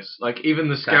 Thaddeus. Like even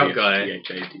the scout guy,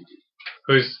 T-H-A-D-D.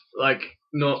 who's like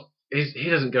not. He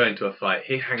doesn't go into a fight.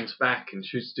 He hangs back and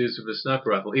shoots dudes with a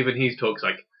sniper rifle. Even he talks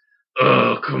like,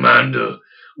 "Oh, Commander,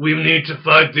 we need to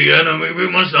fight the enemy. We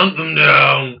must hunt them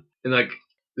down." And like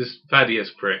this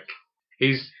Thaddeus prick,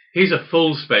 he's a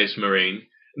full space marine,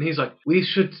 and he's like, "We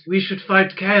should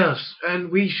fight chaos, and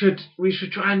we should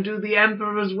try and do the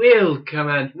Emperor's will,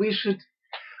 Command. We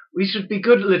should be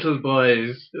good little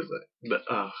boys." It's like, but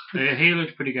He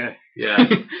looked pretty gay. yeah,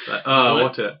 like,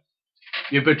 what a.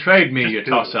 You betrayed me, you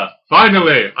tosser.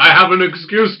 Finally, I have an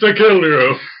excuse to kill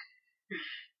you.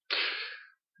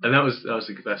 And that was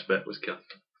the best bit, was killing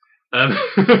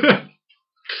him.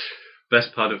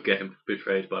 Best part of game,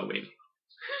 betrayed by Weenie.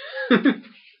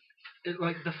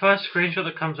 Like the first screenshot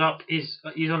that comes up is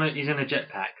he's in a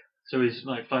jetpack, so he's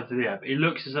like flying through the air. But it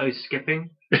looks as though he's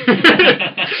skipping.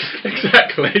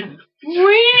 Exactly.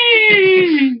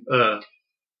 Whee!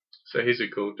 So he's a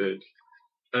cool dude.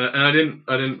 And I didn't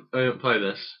play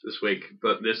this week,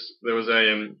 but there was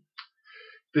a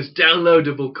this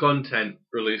downloadable content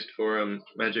released for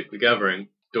Magic the Gathering,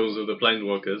 Duels of the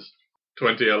Planeswalkers,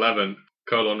 2011,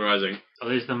 Rising. Oh,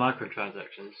 these are the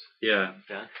microtransactions. Yeah.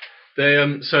 Yeah.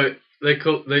 So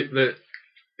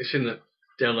it's in the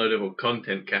downloadable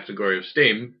content category of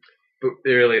Steam, but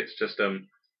really it's just so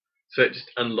it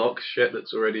just unlocks shit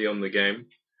that's already on the game.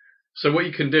 So what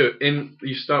you can do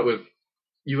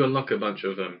you unlock a bunch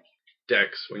of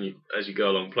decks as you go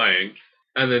along playing,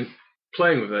 and then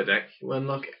playing with that deck you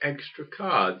unlock extra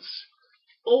cards,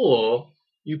 or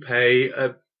you pay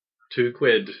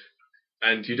 £2,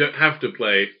 and you don't have to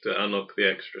play to unlock the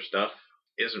extra stuff.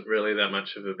 It isn't really that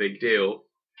much of a big deal.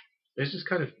 It's just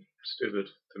kind of stupid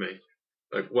to me.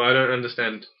 Like, well, I don't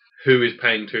understand who is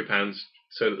paying £2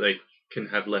 so that they can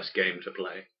have less game to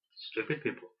play. Stupid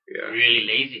people. Yeah. Really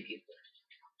lazy people.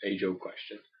 Age-old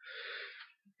question.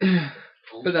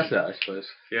 But that's it, I suppose.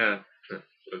 Yeah.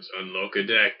 Let's unlock a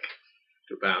deck.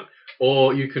 £2.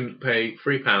 Or you can pay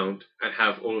 £3 and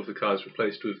have all of the cards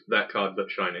replaced with that card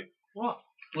that's shiny. What?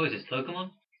 What is this,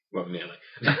 Pokemon? Well, nearly.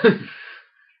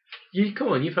 Come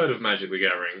on, you've heard of Magic the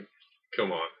Gathering.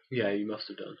 Come on. Yeah, you must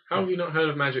have done. How have you not heard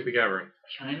of Magic the Gathering?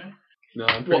 China? No,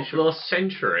 I'm pretty What, for sure. the last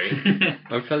century?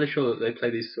 I'm fairly sure that they play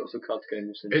these sorts of card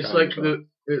games in It's China like as well.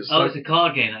 it's Oh, like it's a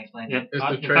card game, I explained. Yeah. it's In the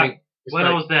fact, trading. It's when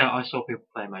like, I was there, I saw people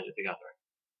play Magic the Gathering.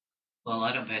 Well,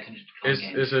 I don't pay attention to card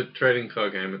games. it's a trading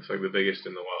card game. It's like the biggest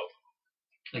in the world.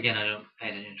 Again, I don't pay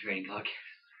attention to trading card games.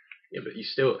 Yeah, but you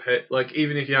still like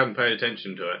even if you haven't paid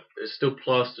attention to it, it's still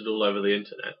plastered all over the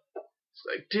internet. It's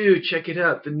like, dude, check it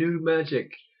out, the new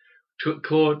Magic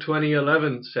Core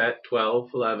 2011 set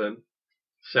 1211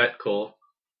 set core.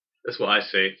 That's what I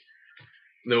see.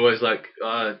 And they're always like,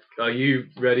 are you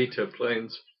ready to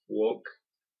planeswalk?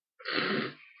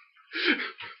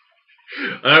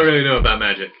 I don't really know about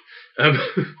Magic.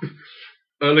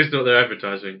 Or at least not their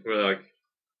advertising. We're like,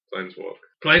 planeswalk.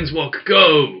 Planeswalk,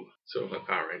 go! Sort of like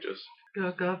Power Rangers.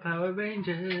 Go Power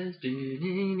Rangers.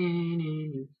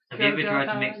 Have you ever tried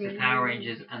to mix the Power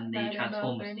Rangers and the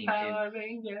Transformers theme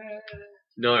tune?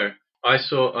 No.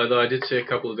 Although I did see a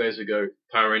couple of days ago,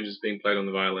 Power Rangers being played on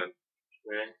the violin.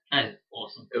 Really? That is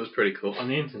awesome. It was pretty cool. On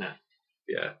the internet.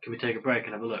 Yeah. Can we take a break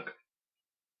and have a look?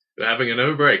 We're having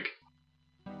another break.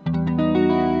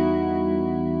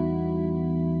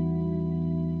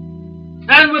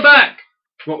 And we're back!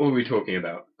 What were we talking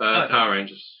about? Power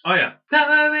Rangers. Oh yeah.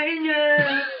 Power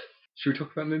Rangers! Should we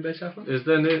talk about Moonbase Alpha? Is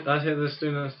there new? I hear there's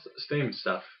doing Steam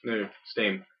stuff. New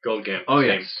Steam Gold Game. Oh,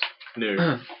 Steam. yes. New.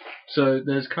 So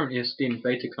there's currently a Steam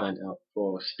beta client out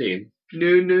for Steam.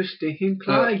 New Steam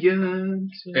client.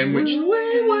 In which-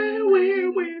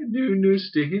 New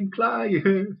Steam client.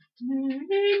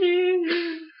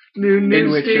 In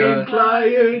which, Steam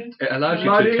client. It allows you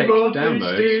Mighty to take Morphin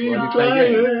downloads Steam while you play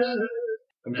games. client.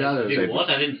 I'm glad I was Do able. what?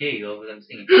 I didn't hear you over them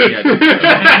singing.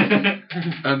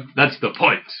 That's the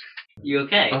point. You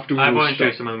okay? After we I all won't do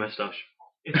stopped- some of my moustache.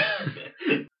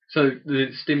 So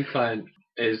the Steam client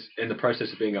is in the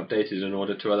process of being updated in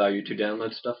order to allow you to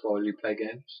download stuff while you play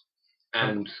games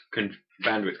and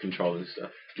bandwidth control and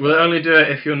stuff. Will it only do it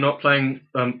if you're not playing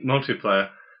multiplayer?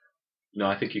 No,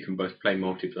 I think you can both play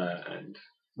multiplayer and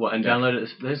What, and Yeah. download it?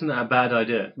 Isn't that a bad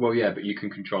idea? well, yeah, but you can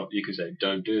control. You can say,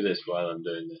 "Don't do this while I'm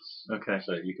doing this." Okay.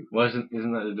 So you can. Well, isn't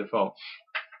that the default?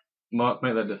 Mark,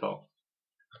 make that default.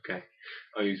 Okay,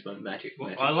 I'll use my magic. Well,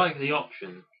 magic. I like the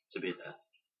option to be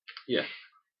there.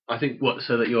 I think What,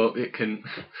 so that it can,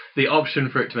 the option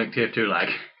for it to make TF2 lag.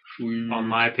 On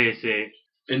my PC.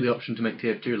 In the option to make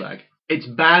TF2 lag. It's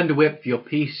bandwidth. Your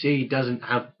PC doesn't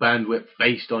have bandwidth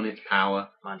based on its power.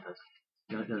 Mine does.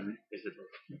 No, it doesn't. Is it?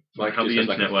 Mike how just the has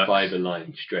like internet a works. fiber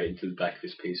line straight into the back of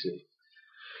his PC.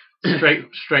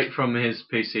 Straight from his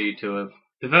PC to a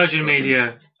The Virgin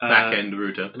Media back end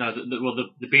router. No,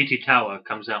 the BT tower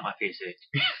comes out my PC.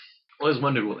 I always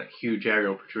wondered what that huge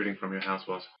aerial protruding from your house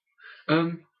was.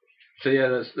 So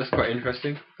yeah, that's quite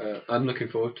interesting. I'm looking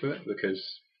forward to it because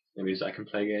it means I can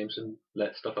play games and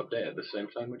let stuff update at the same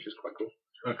time, which is quite cool.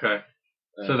 Okay.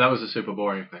 So that was a super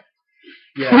boring thing.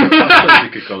 Yeah, I suppose you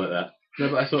could call it that. No,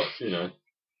 but I thought,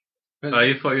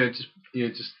 You thought you were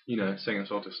just singing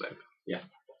Salt of Slave. Yeah.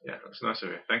 Yeah, that's nice of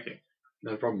you. Thank you.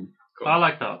 no problem. Cool. I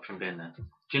like that option being there. Do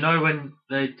you know when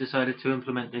they decided to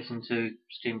implement this into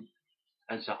Steam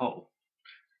as a whole?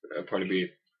 It'll probably be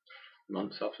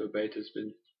months after the beta's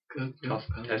been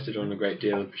tested on a great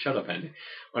deal of... Shut up, Andy.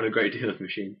 On a great deal of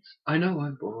machines. I know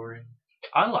I'm boring.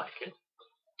 I like it.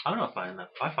 I'm not finding that.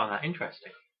 I find that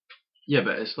interesting. Yeah,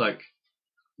 but it's like,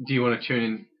 do you want to tune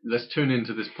in? Let's tune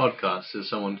into this podcast so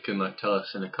someone can tell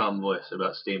us in a calm voice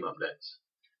about Steam updates.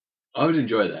 I would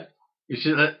enjoy that. You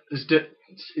should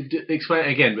explain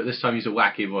it again, but this time use a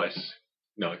wacky voice.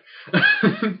 No.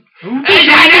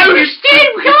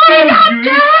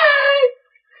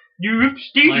 You My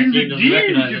Steam doesn't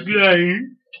recognise it.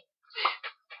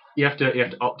 You have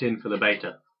to opt in for the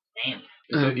beta. Damn.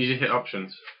 So you just hit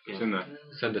options. It's in there.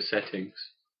 It's under settings.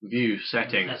 View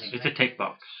settings. It's a tick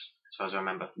box, as far as I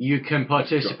remember. You can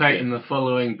participate in the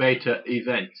following beta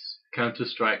events: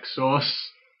 Counter-Strike Source.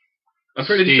 I'm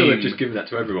pretty sure they've Steam. just given that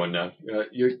to everyone now.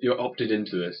 You're opted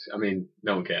into this. I mean,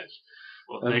 no one cares.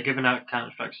 Well, they're giving out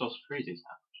Counter-Strike Source freezes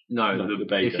now. No, No, the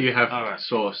beta. If you have Alright.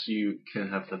 Source, you can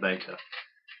have the beta.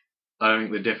 I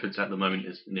think the difference at the moment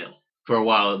is nil. For a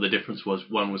while, the difference was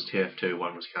one was TF2,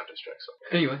 one was Counter-Strike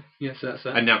Source. Anyway, yes, that's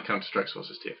that. And now Counter-Strike Source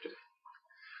is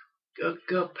TF2.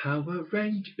 Go Power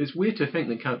Rangers. It's weird to think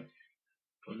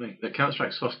that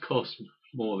Counter-Strike Source costs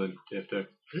more than TF2.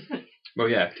 Isn't it? Well,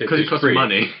 yeah, Because it costs free.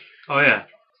 money. Oh yeah.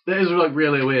 That is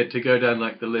really weird to go down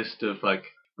the list of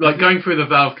going through the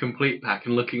Valve Complete Pack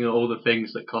and looking at all the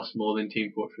things that cost more than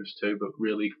Team Fortress 2, but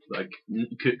really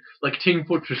Team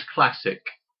Fortress Classic,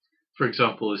 for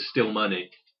example, is still money.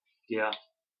 Yeah.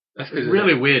 That's It's because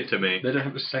really weird to me. they don't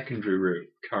have a secondary route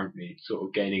currently, sort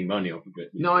of gaining money off of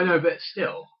it. No, I know, but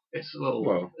still, It's a little,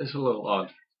 Well. it's a little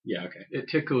odd. Yeah, okay. It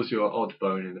tickles your odd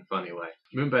bone in a funny way.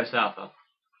 Moonbase Alpha.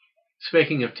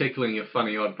 Speaking of tickling your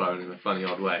funny odd bone in a funny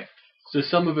odd way. So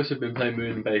some of us have been playing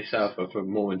Moonbase Alpha for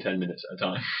more than 10 minutes at a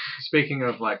time. Speaking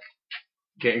of like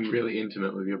getting really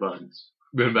intimate with your bones.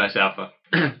 Moonbase Alpha.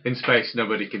 In space,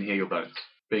 nobody can hear your bones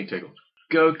being tickled.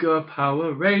 Go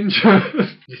Power Ranger. Do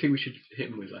you think we should hit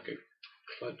him with like a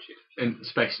clutch? In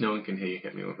space, no one can hear you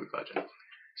hit me with a bludgeon.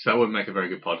 So that wouldn't make a very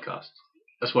good podcast.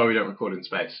 That's why we don't record in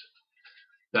space.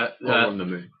 Or on the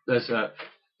moon. There's an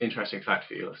interesting fact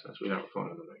for you listeners. We don't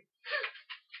record on the moon.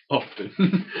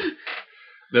 Often.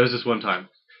 There was this one time.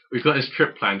 We've got this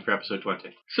trip planned for episode 20.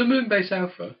 So Moonbase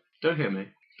Alpha. Don't hit me.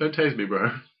 Don't tase me, bro.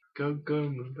 Go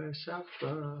Moonbase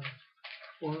Alpha.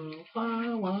 Wah,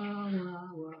 wah, wah, wah,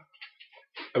 wah.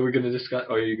 Are we going to discuss,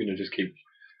 or are you going to just keep...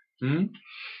 Hmm?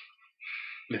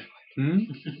 Never Hmm?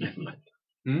 mind.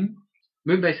 Hmm?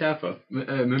 Moonbase Alpha.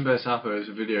 Moonbase Alpha is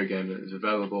a video game that is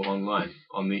available online,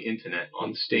 on the internet,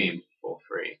 on Steam, for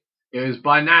free. It was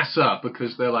by NASA,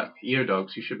 because they're like ear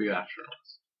dogs, you should be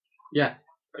astronauts. Yeah.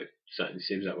 It certainly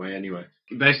seems that way anyway.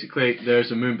 Basically,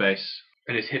 there's a moon base,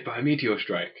 And it's hit by a meteor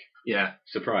strike. yeah,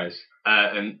 Surprise.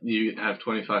 and you have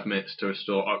 25 minutes to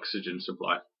restore oxygen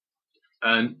supply.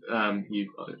 And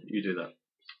you do that.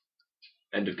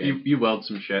 End of game. You weld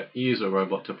some shit, you use a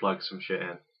robot to plug some shit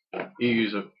in. You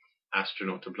use an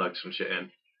astronaut to plug some shit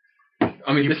in.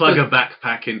 I mean, You this plug does- a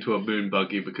backpack into a moon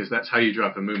buggy because that's how you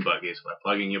drive a moon buggy, is by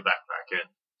plugging your backpack in.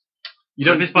 You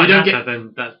So don't, if it's by you don't NASA, get,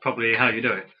 then that's probably how you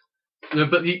do it. no,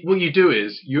 but what you do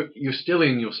is you're still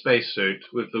in your spacesuit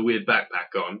with the weird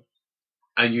backpack on,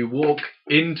 and you walk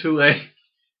into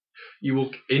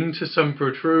some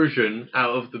protrusion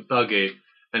out of the buggy,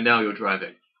 and now you're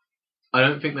driving. I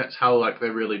don't think that's how like they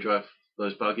really drive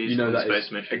those buggies You know in that space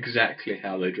is mission. exactly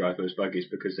how they drive those buggies,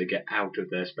 because they get out of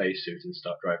their spacesuit and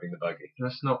start driving the buggy.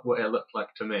 That's not what it looked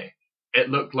like to me. It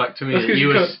looked like to me That's that 'cause you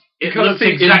you were. can't- It You can't looks see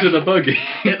exactly. into the buggy.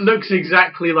 It looks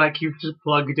exactly like you've just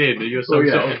plugged in, and you're some Oh,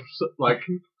 yeah. sort of like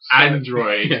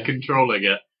android Yeah. controlling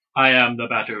it. I am the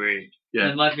battery. Yeah.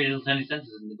 There might be little tiny sensors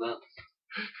in the belts.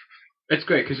 It's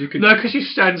great because you can. No, because you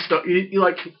stand stock. You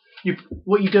like you.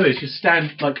 What you do is you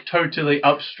stand like totally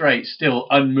up straight, still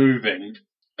unmoving.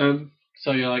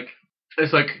 So you're like,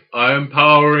 it's like I am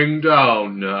powering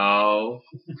down now.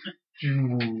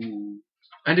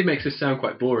 Andy makes this sound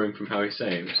quite boring from how he's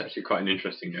saying. It's actually quite an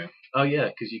interesting game. Oh yeah,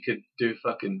 because you could do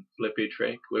fucking flippy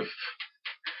trick with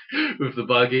with the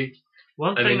buggy.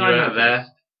 One And thing then I you're out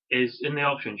noticed is in the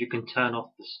options you can turn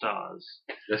off the stars.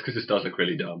 That's because the stars look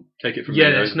really dumb. Take it from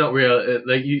Yeah, me. it's not real.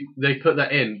 They put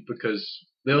that in because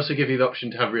they also give you the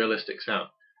option to have realistic sound.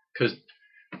 Because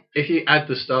if you add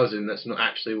the stars in, that's not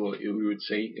actually what you would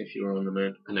see if you were on the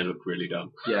moon. And they look really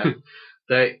dumb. Yeah.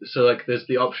 So like there's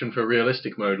the option for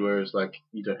realistic mode, whereas like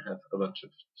you don't have a bunch of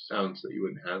sounds that you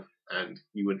wouldn't have, and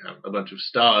you wouldn't have a bunch of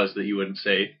stars that you wouldn't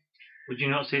see. Would you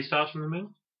not see stars from the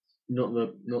moon? Not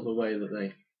the way that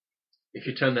they. If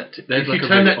you turn that There's if like you a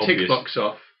turn really that tick obvious- box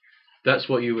off, that's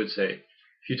what you would see.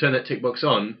 If you turn that tick box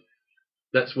on,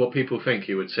 that's what people think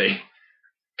you would see.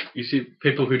 You see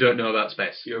people who don't know about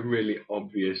space. You're really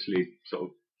obviously sort of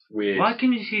weird. Why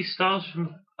can you see stars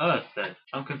from Earth then?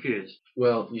 I'm confused.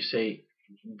 Well, you see,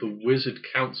 the Wizard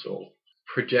Council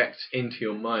projects into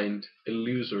your mind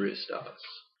illusory stars,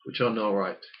 which are not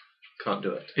right. Can't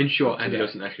do it. In short, Andy Yeah.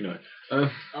 doesn't actually know.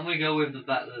 I'm going to go with the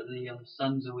fact that the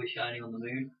sun's always shining on the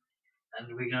moon,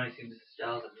 and we can only see the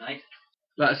stars at night.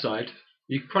 That aside,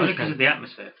 you Probably probably because can, of the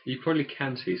atmosphere. you probably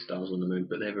can see stars on the moon,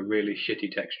 but they have a really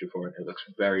shitty texture for it. It looks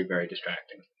very, very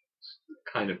distracting. It's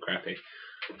kind of crappy.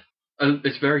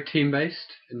 It's very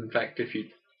team-based. In fact, if you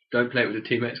don't play it with a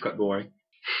teammate, it's quite boring.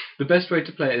 The best way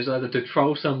to play it is either to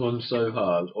troll someone so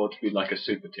hard or to be like a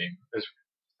super team, as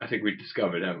I think we've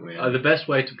discovered, haven't we? The best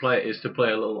way to play it is to play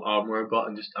a little arm robot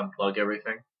and just unplug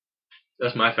everything.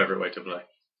 That's my favourite way to play.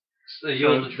 So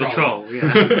you're the troll.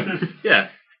 yeah. Yeah.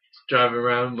 Just driving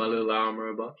around my little arm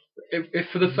robot. If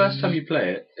for the first time you play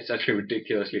it, it's actually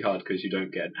ridiculously hard because you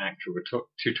don't get an actual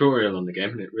tutorial on the game,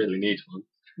 and it really needs one.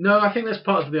 No, I think that's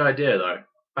part of the idea, though.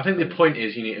 I think the point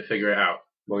is you need to figure it out.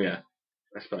 Well, yeah,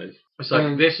 I suppose. It's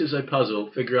like, this is a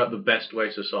puzzle, figure out the best way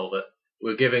to solve it.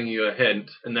 We're giving you a hint,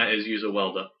 and that is use a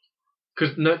welder.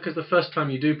 Because the first time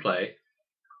you do play,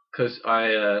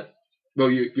 Well,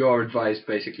 you are advised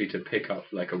basically to pick up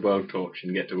like a world torch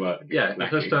and get to work. yeah, the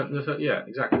first Lacking. time,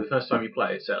 exactly. The first time you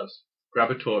play, it says,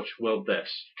 grab a torch, weld this.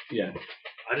 Yeah.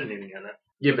 I didn't even get that.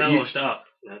 Yeah, But but I you, watched it up.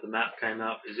 You know, the map came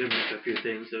up, it zoomed into a few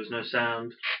things, there was no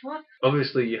sound.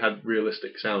 obviously you had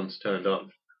realistic sounds turned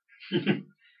on.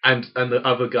 and the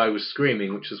other guy was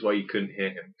screaming, which is why you couldn't hear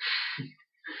him.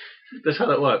 That's how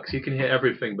that works. You can hear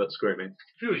everything but screaming.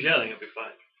 If he was yelling, it'd be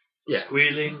fine. Yeah.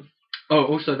 Squealing. Oh,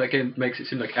 also that game makes it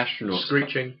seem like astronauts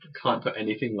Screeching. can't put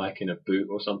anything like in a boot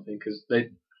or something because they,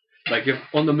 like, if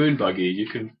on the moon buggy you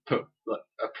can put like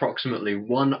approximately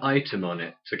one item on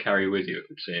it to carry with you. It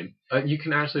would seem. You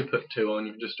can actually put 2 on.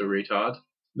 You're just a retard.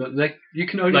 But you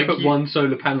can only Like put you- one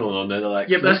solar panel on there. They're like,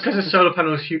 Yeah, but that's because the solar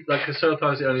panel is huge. Like the solar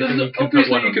panel is the only thing you can put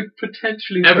obviously one you on. could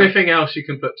potentially Everything else you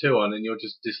can put 2 on, and you're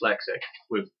just dyslexic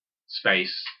with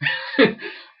space.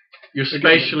 You're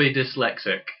spatially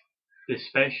dyslexic.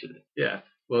 Especially. Yeah.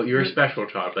 Well, you're a special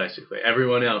child, basically.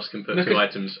 Everyone else can put No, 2 'cause-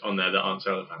 items on there that aren't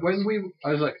solar panels. I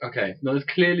was like, okay, no, there's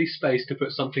clearly space to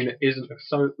put something that isn't a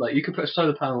solar. Like you could put a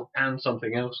solar panel and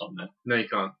something else on there. No, you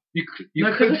can't. You could.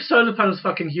 No, because the solar panel's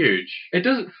fucking huge. It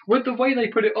doesn't. With the way they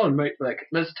put it on, mate, like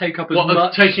let's take up as What,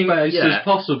 much taking- space yeah. as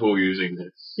possible using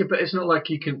this. Yeah, but it's not like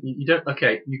you don't.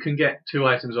 Okay, you can get 2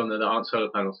 items on there that aren't solar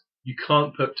panels. You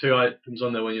can't put 2 items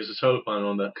on there when there's a solar panel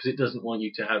on there because it doesn't want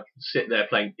you to sit there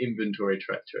playing inventory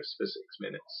Tetris for 6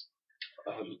 minutes.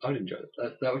 I'd enjoy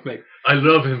it. That would make. I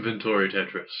love inventory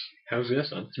Tetris. How's your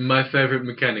son? It's my favourite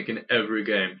mechanic in every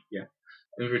game. Yeah.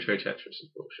 Inventory Tetris is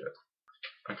bullshit.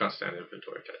 I can't stand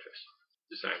inventory Tetris.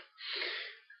 Just saying.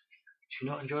 Do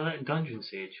you not enjoy that in Dungeon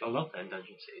Siege? I love that in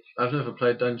Dungeon Siege. I've never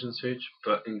played Dungeon Siege,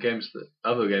 but in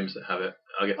other games that have it,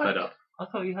 I get fed up. I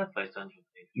thought you had played Dungeon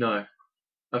Siege. No.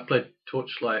 I've played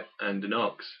Torchlight and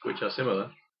Nox, which are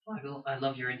similar, Michael, I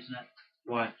love your internet.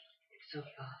 Why? It's so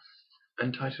fast.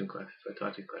 and Titan Quest. For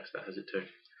Titan Quest, that has it too.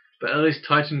 But at least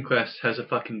Titan Quest has a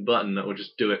fucking button that will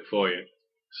just do it for you.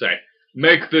 Say,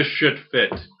 make this shit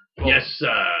fit. Well, Yes,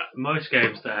 sir. Most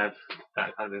games that have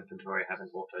that kind of inventory have an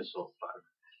auto sort button.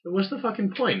 But what's the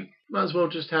fucking point? Might as well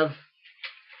just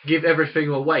give everything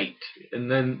a weight,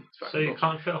 and then... So you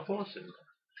can't fit a horse in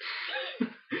there.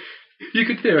 You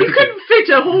could You theoretically. couldn't fit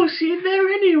a horse in there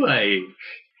anyway.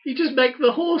 You just make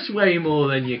the horse weigh more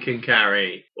than you can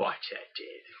carry. What I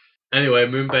did. Anyway,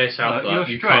 Moonbase Alpha, Your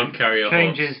you strength can't carry a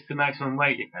changes horse. the maximum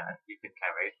weight you can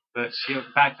carry, but your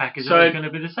backpack is So- always going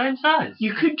to be the same size.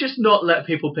 You could just not let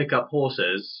people pick up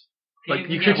horses. Like,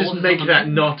 you Yeah, could just horses make on the that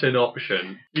map. not an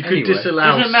option. You could Anyway.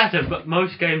 disallow... Doesn't matter, but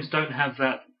most games don't have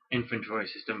that inventory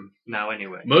system now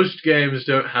anyway. Most games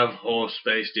don't have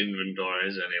horse-based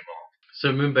inventories anymore. So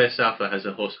Moonbase Alpha has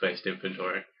a horse-based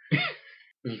inventory.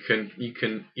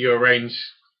 You arrange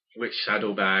which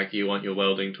saddlebag you want your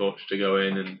welding torch to go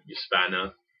in and your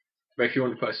spanner. But if you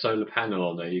want to put a solar panel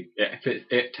on there,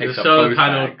 it takes The up solar both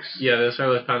panel, bags the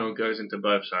solar panel goes into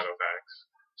both saddlebags.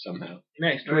 somehow.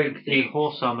 Next week, the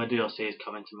Horse Armor DLC is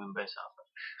coming to Moonbase Alpha.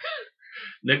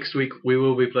 Next week we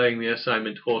will be playing the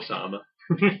assignment Horse Armor.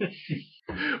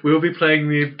 We will be playing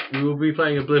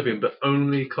Oblivion, but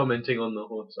only commenting on the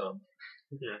horse armor.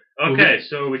 Yeah. Okay,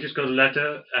 so we just got a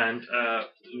letter, and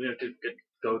we have to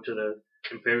go to the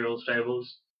Imperial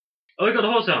stables. Oh, we got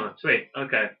the horse armor. Sweet.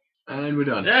 Okay. And we're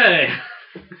done. Yay!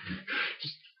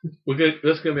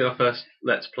 That's going to be our first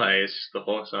Let's Play. Is the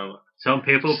horse armor. Some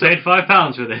people paid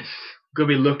 £5 for this. We're going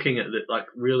to be looking at it like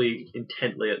really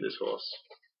intently at this horse.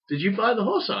 Did you buy the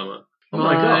horse armor? Oh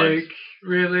my god!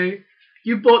 Really?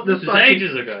 You bought the This was fucking.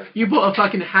 ages ago. You bought a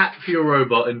fucking hat for your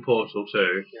robot in Portal 2.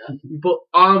 Yeah. You bought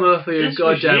armor for your This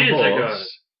was goddamn years horse. ago.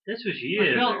 This was To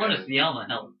years be ago. honest, the armor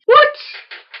helped. What?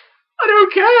 I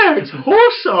don't care. It's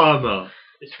horse armor.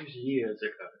 This was years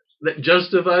ago. That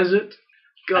justifies it.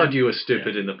 God, And- you were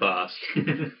stupid in the past.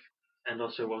 And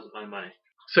also, it wasn't my money.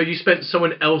 So you spent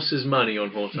someone else's money on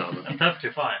horse armor. I'm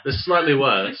perfectly fine. That's slightly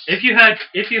worse. If you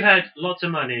had lots of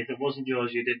money that wasn't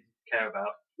yours, you didn't care about,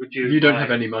 would you? You don't buy-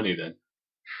 have any money then.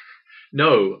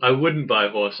 No, I wouldn't buy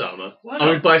horse armor. Why I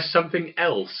would not? buy something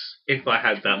else if I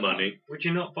had that money. Would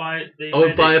you not buy the? I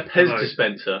would buy a medic Pez emote?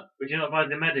 dispenser. Would you not buy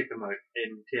the medic emote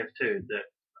in TF2 that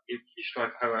if you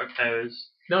strike heroic powers,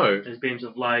 No. there's beams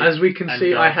of light? As we can and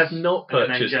see, I dots have not and an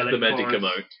purchased angelic the medic chorus.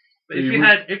 emote. But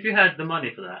if you had the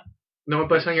money for that, No, I'd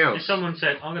buy something if else. someone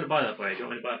said, "I'm going to buy that for you," do you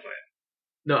want me to buy it for you?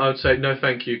 No, I would say, no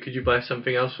thank you. Could you buy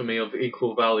something else for me of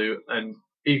equal value and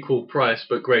equal price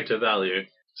but greater value,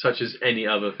 such as any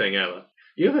other thing ever?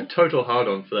 You have a total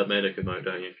hard-on for that medic emote,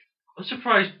 don't you? I'm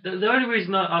surprised. The only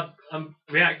reason I'm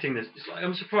reacting this is like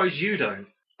I'm surprised you don't.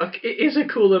 Like, it is a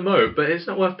cool emote, but it's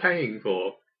not worth paying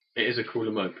for. It is a cool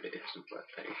emote, but it isn't worth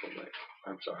paying for, mate.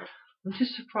 I'm sorry. I'm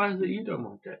just surprised that you don't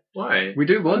want it. Why? We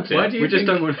do want it. Why do you we just think-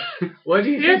 don't want. Why do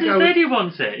you He think hasn't I would... said he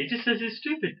wants it. He just says it's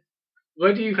stupid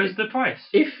Why do you because think... the price.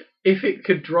 If it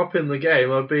could drop in the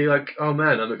game, I'd be like, oh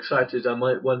man, I'm excited. I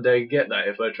might one day get that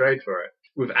if I trade for it.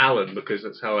 With Alan, because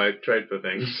that's how I trade for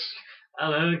things.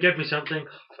 Alan, give me something.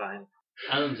 Fine.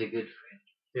 Alan's a good friend.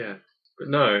 Yeah. But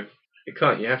no. You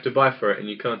can't. You have to buy for it, and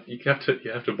you can't. You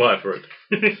have to buy for it.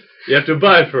 You have to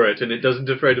buy for it, and it doesn't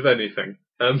afraid of anything.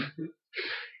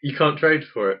 You can't trade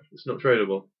for it. It's not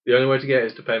tradable. The only way to get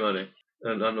it is to pay money,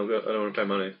 and I don't want to pay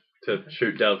money to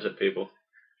shoot doves at people.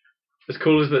 As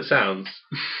cool as that sounds,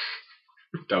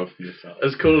 Dove missile.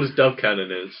 as cool as Dove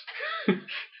Cannon is,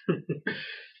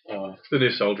 it's the new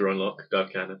soldier unlock. Dove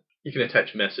Cannon. You can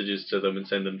attach messages to them and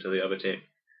send them to the other team.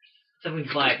 Something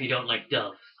to buy if you don't like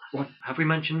doves. What? Have we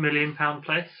mentioned £1 Million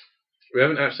Place? We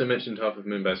haven't actually mentioned half of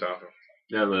Moonbase Alpha.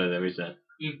 No, there is that.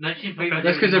 You've mentioned pretty much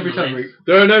That's because every everything on time the we. list.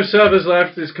 There are no servers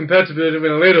left. It's competitive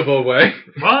in a leaderboard way.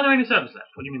 Well, are there any servers left?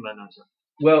 What do you mean by no servers?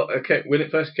 Well, okay, when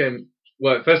it first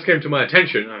came to my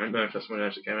attention, I don't know if that's when it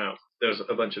actually came out, there was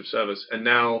a bunch of servers, and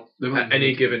now, There might at be.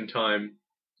 any given time,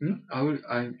 I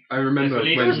It remember was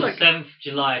released when. on the 7th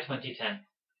July 2010.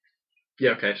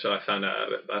 yeah, okay, so I found out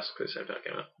about it basically the same time it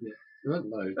came out. There weren't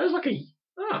loads. That was like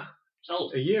It's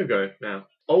old. a year ago now.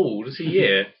 Old, it's a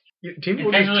year. Team It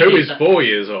Fortress technically 2 is is that- 4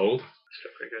 years old.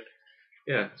 Still pretty good.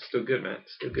 Yeah, it's still good, man.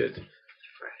 It's still good.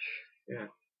 Fresh. Yeah.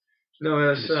 No, In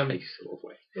that's, a space sort of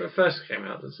way. when it first came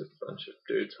out, there's a bunch of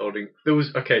dudes holding. There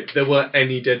weren't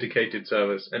any dedicated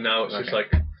servers, and now it's just Okay.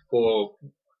 like 4.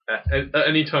 At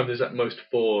any time, there's at most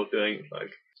 4 doing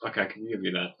like Okay, I can give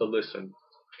you that. the listen,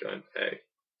 going, hey,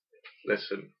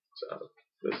 listen,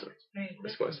 listen.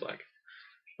 That's what it's like.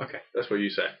 Okay, that's what you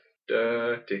say.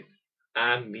 Dirty,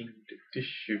 I need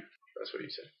tissue. That's what you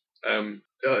say.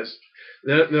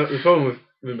 The problem with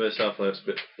Moonbase Alpha is,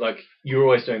 but like you're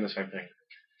always doing the same thing.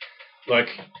 Like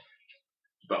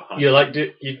But you're like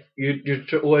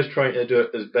you're always trying to do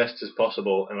it as best as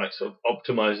possible, and like sort of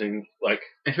optimizing, like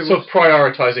if it sort was of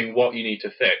prioritizing what you need to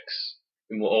fix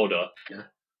in what order. Yeah.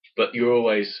 But you're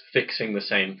always fixing the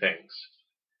same things.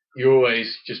 You're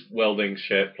always just welding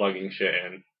shit, plugging shit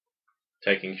in,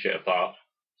 taking shit apart,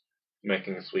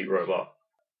 making a sweet robot.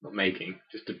 not making,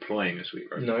 just deploying a sweet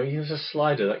robot. No, use a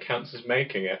slider that counts as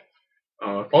making it.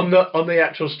 Oh, okay. On the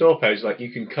actual store page, like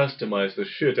you can customize the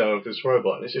shit out of this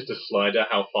robot. And it's just a slider,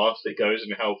 how fast it goes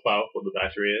and how powerful the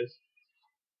battery is.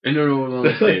 In all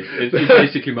honesty, you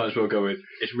basically might as well go with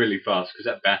it's really fast because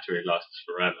that battery lasts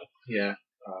forever. Yeah,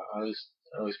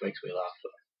 always makes me laugh.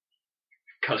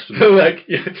 Custom Like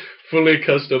fully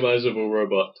customizable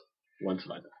robot. one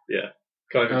slider.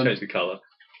 Can't even change the color.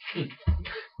 Can't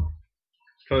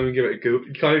even give it a go.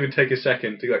 You can't even take a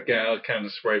second to like get out a can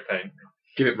of spray paint.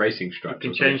 Give it racing You structure.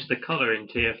 can change the colour in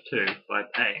TF2 by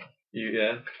paying.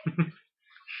 Yeah.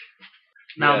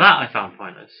 Now Yeah. that I found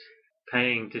pointless.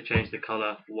 Paying to change the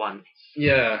colour once.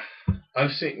 Yeah,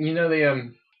 I've seen. You know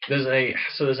the there's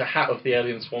a hat of the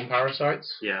alien swarm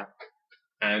parasites, Yeah.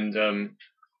 and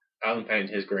Alan painted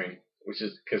his green, which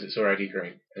is because it's already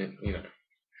green. And,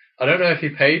 I don't know if he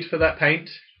paid for that paint.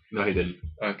 No, he didn't.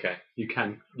 Okay, You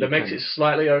can. that makes it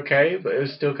slightly okay, but it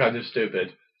was still kind of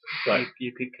stupid. Like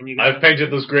Can you get I've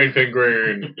painted this green thing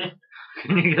green.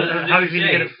 Can you get how are you going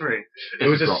to get it free? It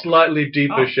was a drop. slightly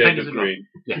deeper Oh, shade paint of as a drop. green.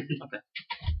 Yeah.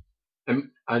 Okay.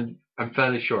 I'm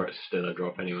fairly sure it's still a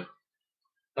drop anyway.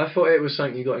 I thought it was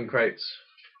something you got in crates.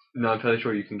 No, I'm fairly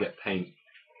sure you can get paint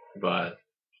via.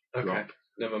 Okay, Drop.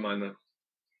 never mind then.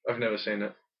 I've never seen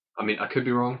it. I mean, I could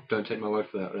be wrong. Don't take my word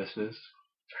for that, listeners.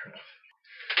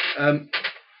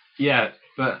 Yeah,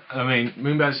 but I mean,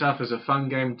 Moonbase Alpha is a fun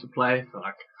game to play for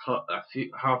like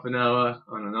half an hour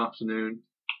on an afternoon.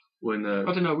 When I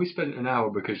don't know. We spent an hour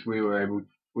because we were able.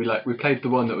 We played the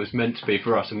one that was meant to be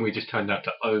for us, and we just turned out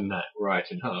to own that right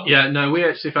in half. yeah, no, we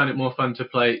actually found it more fun to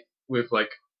play with like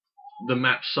the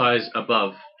map size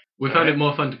above. We found Alright. it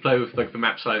more fun to play with like the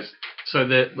map size. So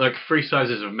the like 3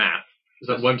 sizes of map. It's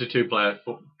like 1 to 2 player,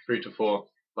 3 to 4,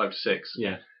 5 to 6.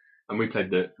 Yeah. And we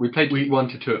played 1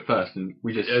 to 2 at first, and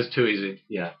we just It was too easy.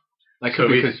 yeah. Like So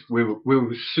we- because we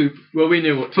were super. Well, we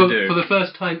knew what to For do. the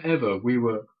first time ever, we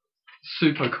were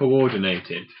super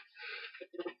coordinated.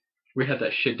 We had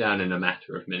that shit down in a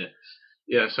matter of minutes.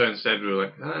 Yeah, so instead we were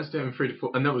like, let's do it in 3 to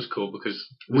 4, and that was cool because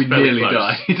it was We fairly nearly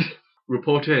close. died.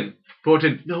 Report in.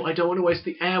 No, I don't want to waste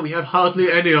the air. We have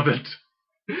hardly any of it.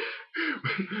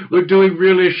 We're doing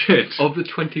really shit. Of the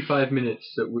 25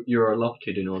 minutes that you're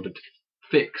allotted in order to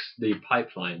fix the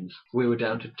pipelines, we were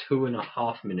down to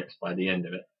 2.5 minutes by the end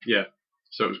of it.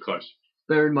 So it was close.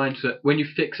 Bear in mind that when you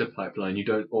fix a pipeline, you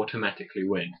don't automatically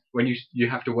win. When you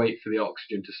have to wait for the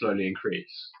oxygen to slowly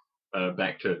increase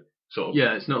back to sort of.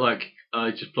 Yeah, it's not like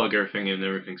I just plug everything in and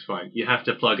everything's fine. You have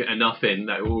to plug enough in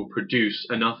that it will produce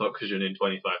enough oxygen in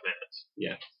 25 minutes.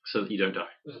 Yeah. So that you don't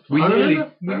die. We I nearly.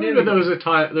 remember there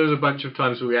was a bunch of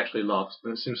times where we actually lost,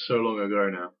 and it seems so long ago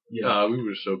now. Yeah. We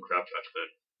were so crap back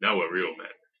then. Now we're real men.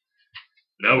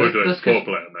 Now we're doing That's 'cause-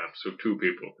 4-player maps with 2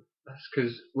 people. That's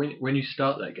because when you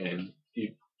start that game,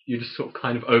 you're just sort of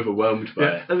kind of overwhelmed by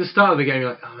it. At the start of the game,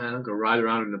 you're like, oh man, I'm gonna ride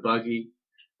around in a buggy.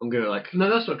 I'm gonna like. No,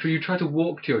 that's not true. You try to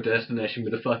walk to your destination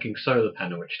with a fucking solar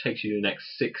panel, which takes you the next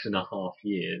 6.5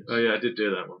 years. Oh yeah, I did do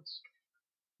that once.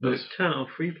 Let's turn it on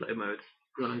free play mode.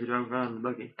 You're going to drive around in the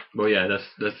buggy. Well, yeah,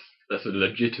 that's a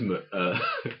legitimate.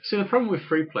 See, the problem with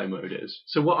free play mode is,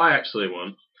 so what I actually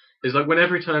want is like when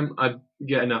every time I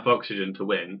get enough oxygen to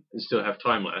win and still have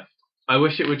time left, I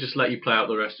wish it would just let you play out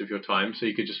the rest of your time so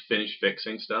you could just finish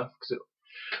fixing stuff. Cause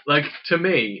like to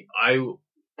me, I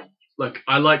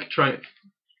like trying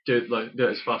to do it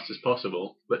as fast as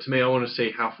possible, but to me, I want to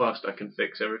see how fast I can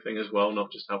fix everything as well,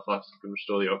 not just how fast I can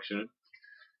restore the oxygen.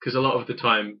 Because a lot of the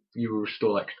time, you will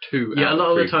restore like 2. Yeah, out a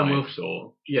lot of the time pipes,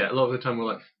 or a lot of the time we'll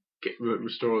like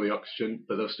restore all the oxygen,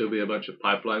 but there'll still be a bunch of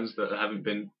pipelines that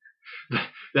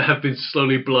have been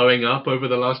slowly blowing up over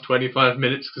the last 25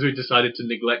 minutes because we decided to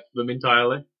neglect them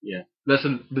entirely. Yeah,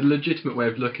 the legitimate way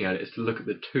of looking at it is to look at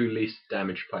the 2 least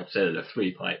damaged pipes. Say there are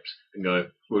 3 pipes, and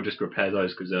go, we'll just repair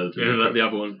those because they'll let the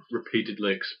other one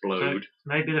repeatedly explode. So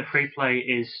maybe the free play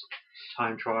is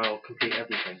time trial, complete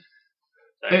everything.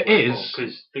 It is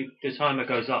because the timer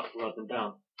goes up rather than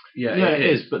down. Yeah, it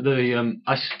is. But the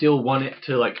I still want it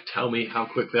to like tell me how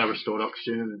quickly I restored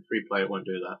oxygen, and free play it won't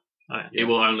do that. Oh, yeah. It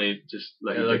will only just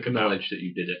let you like acknowledge that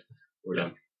you did it. Yeah.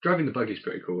 Driving the buggy is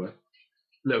pretty cool. A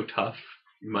little tough.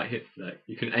 You might hit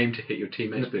you can aim to hit your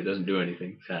teammates, but it doesn't do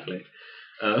anything. Sadly.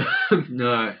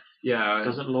 No. Yeah. It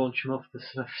doesn't launch them off the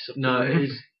surface. No, it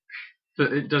is.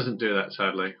 But it doesn't do that,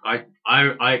 sadly. I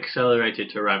accelerated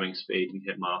to ramming speed and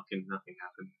hit Mark, and nothing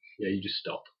happened. Yeah, you just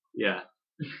stop. Yeah.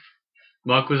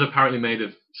 Mark was apparently made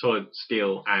of solid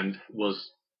steel and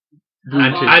was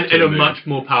and in a much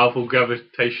more powerful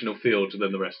gravitational field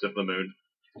than the rest of the moon.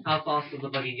 How fast does the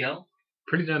buggy go?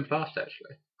 Pretty damn fast,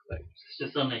 actually. It's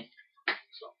just suddenly.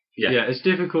 Yeah, it's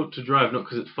difficult to drive, not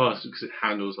because it's fast, because it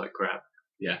handles like crap.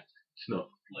 Yeah, it's not.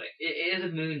 Wait, it is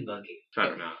a moon buggy.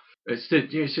 Fair enough.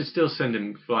 You should still send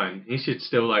him flying. He should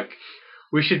still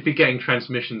we should be getting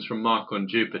transmissions from Mark on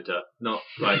Jupiter, not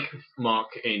like Mark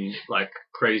in like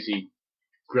crazy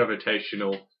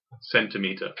gravitational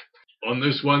centimeter. On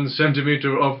this 1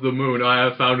 centimeter of the moon, I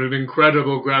have found an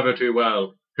incredible gravity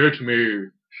well. Hit me.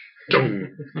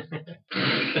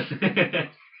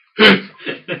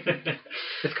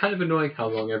 It's kind of annoying how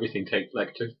long everything takes.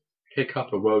 Like to pick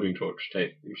up a welding torch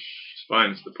takes. It's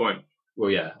fine. It's the point. Well,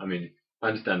 yeah. I mean, I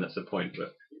understand that's the point,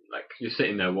 but like you're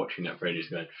sitting there watching that for ages,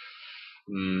 going,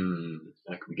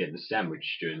 I could be getting a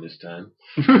sandwich during this time.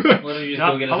 Why don't you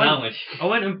just go get a sandwich? I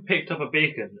went and picked up a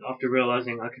beacon after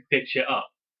realising I could pitch it up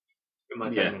in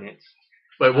my 10 minutes.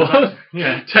 Wait, what?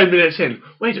 Yeah. 10 minutes in.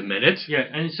 Wait a minute. Yeah,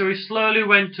 and so he slowly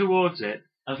went towards it.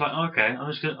 I was like, okay, I'm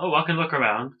just going to, I can look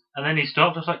around. And then he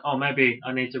stopped. I was like, maybe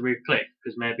I need to re-click,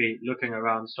 because maybe looking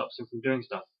around stops him from doing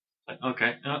stuff. Like,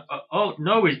 okay.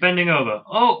 No, he's bending over.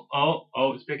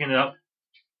 It's picking it up.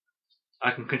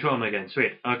 I can control him again.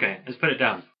 Sweet. Okay, let's put it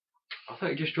down. I thought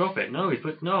he'd just drop it. No, Yeah,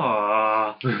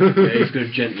 he's going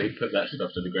to gently put that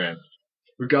stuff to the ground.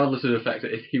 Regardless of the fact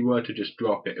that if he were to just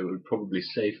drop it, it would probably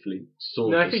safely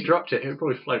soar. No, if he dropped it, it would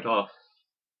probably float off.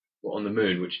 On the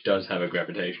moon, which does have a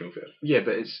gravitational field. Yeah,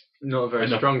 but it's not a very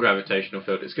strong gravitational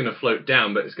field. It's going to float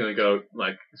down, but it's going to go,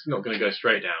 it's not going to go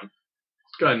straight down.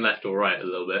 It's going left or right a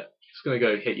little bit. It's going to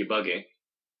go hit your buggy.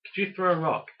 Could you throw a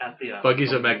rock at the Earth?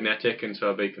 Buggies are magnetic, and so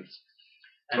are beacons.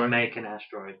 And make an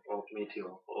asteroid or meteor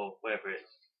or whatever it is.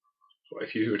 What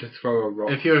if you were to throw a rock?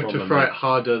 If you were to throw it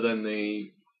harder than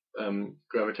the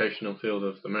gravitational field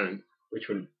of the moon, which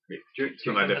would be... Do you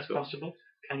think that's possible?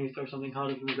 Can you throw something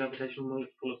harder than the gravitational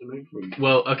pull of the moon?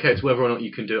 Well, okay, it's whether or not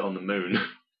you can do it on the moon.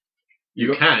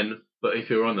 You can, but if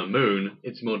you're on the moon,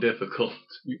 it's more difficult.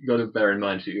 You've got to bear in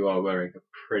mind that you are wearing a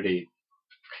pretty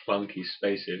clunky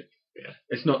spacesuit. Yeah.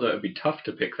 It's not that it would be tough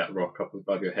to pick that rock up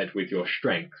above your head with your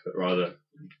strength, but rather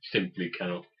simply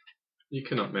cannot. You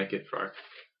cannot make it throw.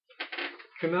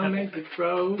 Can I make it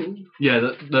throw? Yeah,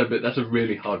 but that's a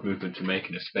really hard movement to make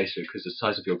in a spacesuit because the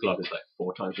size of your glove is like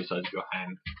 4 times the size of your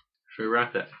hand. Should we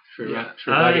wrap it? Should we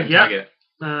tag it?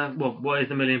 Well, what is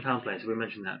the £1 million place? We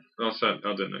mentioned that.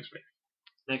 I'll do it next week.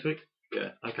 Next week?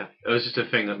 Yeah. Okay. It was just a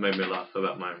thing that made me laugh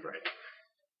about my own brain.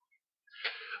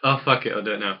 Oh, fuck it, I'll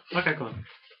do it now. Okay, go on.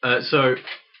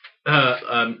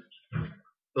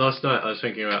 Last night I was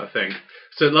thinking about a thing.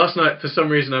 So last night, for some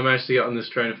reason, I managed to get on this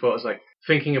train of thought. I was like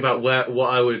thinking about where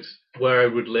I would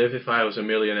live if I was a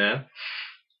millionaire.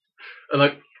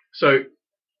 And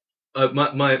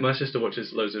my sister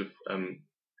watches loads of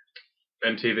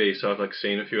MTV, so I've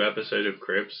seen a few episodes of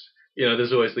Cribs. You know,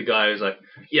 there's always the guy who's like,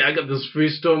 yeah, I got this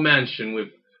 3-star mansion with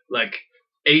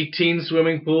 18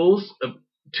 swimming pools,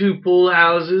 2 pool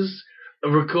houses, a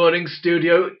recording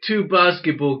studio, 2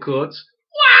 basketball courts.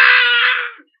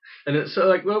 And it's so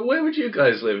like, well, where would you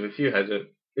guys live if you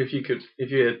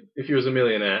was a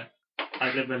millionaire?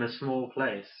 I live in a small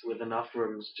place with enough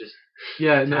rooms just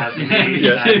Yeah, to no. have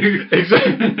Yeah,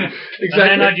 exactly. And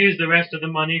then I'd use the rest of the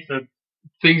money for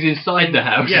Things inside the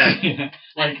house. Yeah.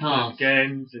 Like cars.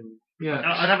 games and Yeah.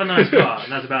 I'd have a nice car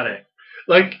and that's about it.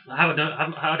 Like,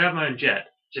 I'd have my own jet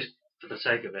just for the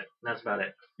sake of it. And that's about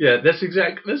it. yeah, that's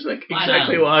like I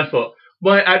exactly know. what I thought.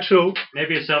 My actual,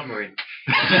 Maybe a submarine.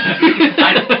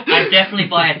 I'd definitely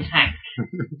buy a tank.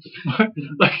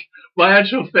 like, my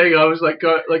actual thing, I was like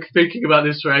thinking about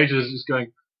this for ages, just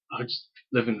going, I'd just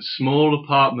live in a small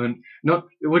apartment, not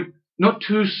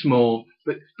too small,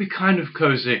 but be kind of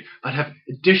cozy. I'd have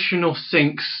additional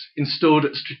sinks installed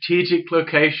at strategic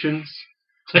locations.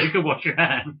 So you can wash your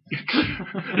hands.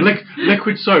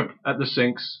 Liquid soap at the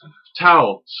sinks.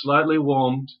 Towel, slightly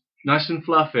warmed, nice and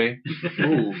fluffy.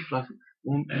 Ooh, fluffy.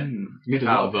 Warm. You did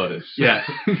a lot of those. Yeah.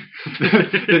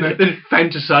 then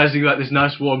fantasizing about this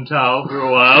nice warm towel for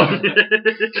a while.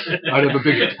 I'd have a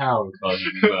bigger towel closet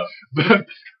as well.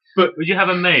 Would you have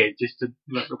a maid just to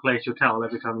replace your towel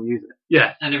every time you use it?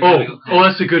 Yeah. And everybody got Oh,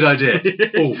 that's a good idea.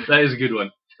 Oh, that is a good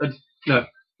one. No,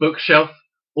 bookshelf.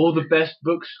 All the best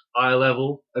books, eye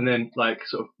level, and then like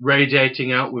sort of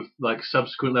radiating out with like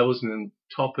subsequent levels, and then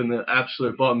top and the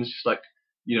absolute bottom is just like,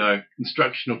 you know,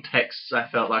 instructional texts I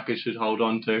felt like I should hold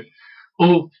on to.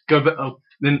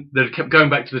 Then they kept going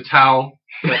back to the towel.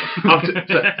 After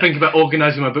think about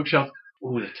organising my bookshelf.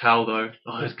 Oh, the towel though.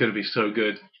 Oh, it's gonna be so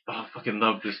good. Oh, I fucking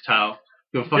love this towel.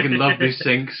 You'll fucking love these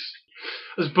sinks.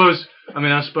 I suppose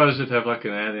it'd have like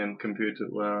an alien computer,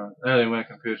 Alienware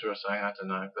computer or something. I don't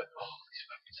know, but these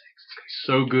fucking sinks, it's gonna be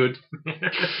so good.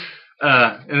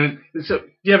 And then, so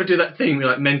you ever do that thing where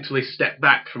you like mentally step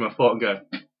back from a thought and go,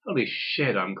 holy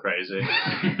shit, I'm crazy.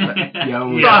 Fuck,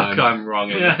 I'm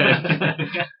wrong in there.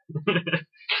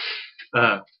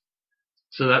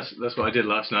 So that's what I did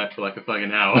last night for like a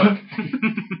fucking hour.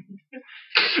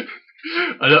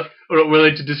 I'm not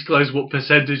willing to disclose what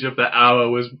percentage of that hour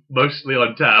was mostly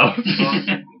on towels. Well,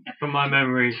 from my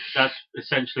memory, that's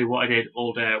essentially what I did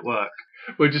all day at work.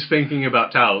 We're just thinking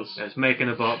about towels. I was making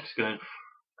a box going,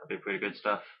 that'd be pretty good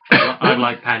stuff. I'd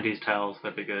like Pandy's towels,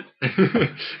 that'd be good.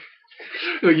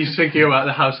 You're just thinking about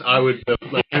the house I would build.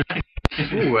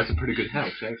 Ooh, that's a pretty good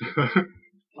house, actually.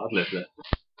 I'd live there.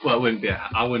 Well, it wouldn't be.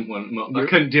 I wouldn't want. I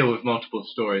couldn't deal with multiple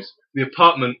stories. The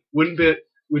apartment wouldn't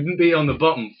be on the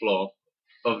bottom floor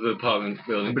of the apartment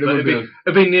building, But but it would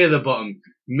it'd be near the bottom.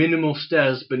 Minimal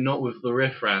stairs, but not with the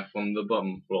riffraff on the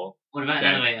bottom floor. What about Yeah.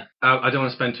 an elevator? I don't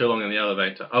want to spend too long in the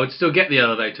elevator. I would still get the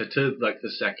elevator to like the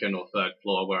second or third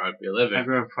floor where I'd be living. I'd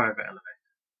go a private elevator.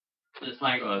 It's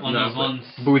like No, one of those but- ones.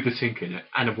 But with the sink in it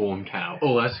and a warm towel.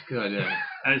 Oh, that's a good idea.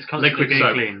 And it's constantly Liquid being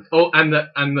soap. cleaned. Oh, and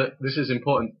the this is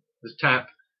important. The tap,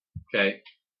 okay,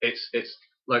 it's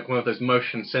like one of those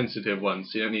motion sensitive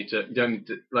ones. So you don't need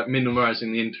to like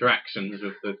minimizing the interactions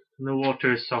with the And the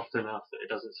water is soft enough that it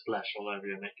doesn't splash all over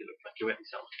you and make you look like you wet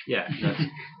yourself. yeah. That's,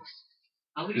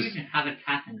 How would you even have a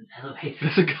tap in an elevator?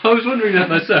 I was wondering that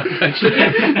myself, actually.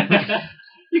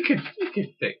 you could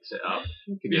fix it up.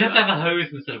 You could do You'd have to that. have a hose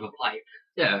instead of a pipe.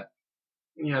 Yeah.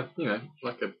 You have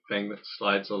like a thing that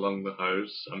slides along the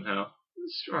hose somehow.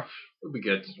 It's rough. It'll be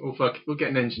good. We'll get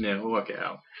an engineer. We'll work it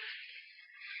out.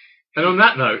 And on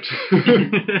that note,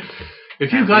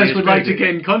 if you guys would like to get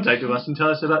in contact with us and tell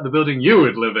us about the building you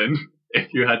would live in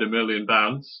if you had £1 million,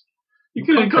 you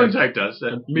can contact us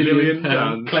at £1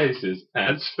 million places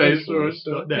at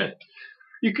spaceforce.net.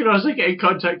 You can also get in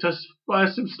contact with us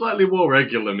via some slightly more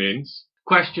regular means.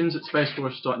 Questions at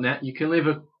spaceforce.net. You can leave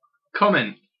a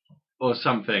comment or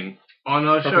something on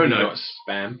our show notes.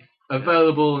 Spam.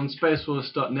 Available on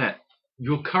spaceforce.net.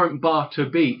 Your current bar to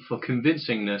beat for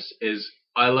convincingness is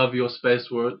I love your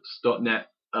spaceforce.net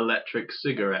electric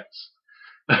cigarettes.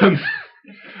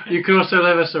 You can also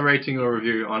leave us a rating or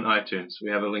review on iTunes.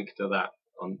 We have a link to that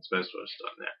on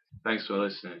spaceforce.net. Thanks for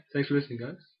listening. Thanks for listening,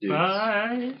 guys. Dudes.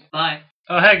 Bye. Bye.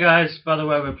 Oh, hey guys, by the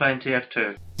way, we're playing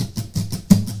TF2.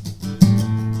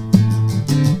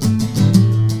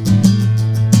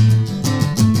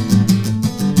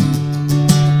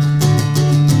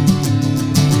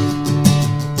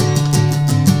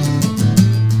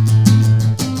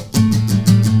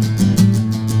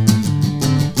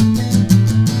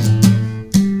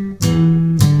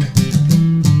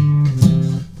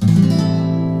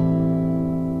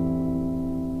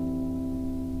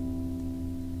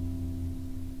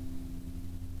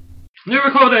 New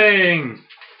recording!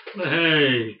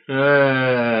 Hey!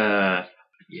 Yeah.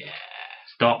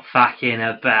 Stop fucking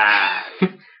about.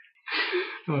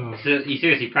 Oh. So you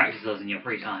seriously practice those in your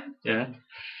free time? Yeah.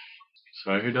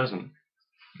 So who doesn't?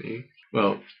 Me?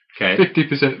 Well, okay.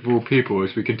 50% of all people,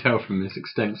 as we can tell from this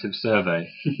extensive survey,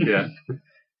 Yeah.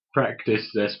 practice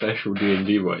their special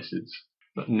D&D voices.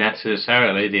 Not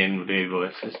necessarily the D&D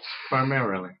voices,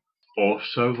 primarily.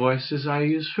 Also voices I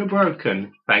use for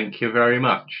Broken. Thank you very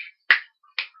much.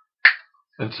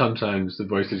 And sometimes the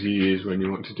voices you use when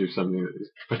you want to do something that is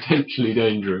potentially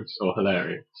dangerous or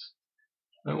hilarious.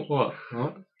 Oh, what?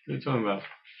 What are you talking about?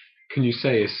 Can you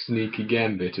say a sneaky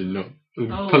gambit and not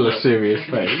Oh, pull a look. serious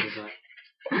face?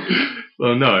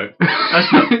 Well, no.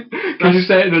 Can you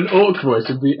say it in an orc voice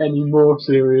and be any more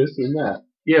serious than that?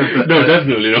 Yeah, but No,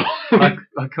 definitely not.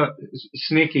 I can't.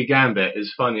 Sneaky Gambit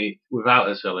is funny without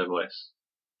a silly voice,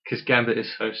 because Gambit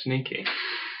is so sneaky.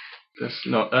 That's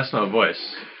not a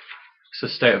voice. It's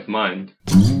a state of mind.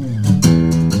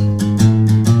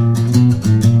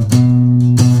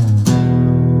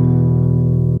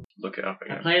 Look it up I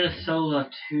again. played a Solar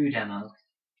 2 demo.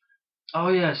 Oh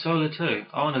yeah, Solar 2.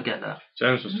 I want to get that.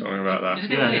 James was talking about that. It's a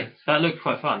bit Yeah, weird. that looked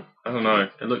quite fun. I don't know.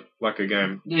 It looked like a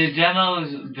game. The demo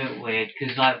is a bit weird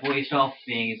because like what you start off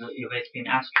being is that you're basically an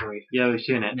asteroid, Yeah, we've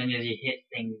seen it. and then as you hit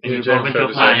things, And you Yeah, evolve James into a showed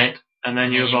us planet, and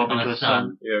then you and then you evolve become into a a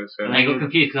sun. Yeah, so and I got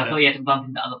confused because I Yeah. thought you had to bump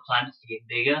into other planets to get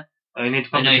bigger. Oh, you need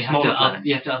to But find no, a you have smaller to planet.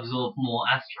 you have to absorb more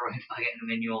asteroids by getting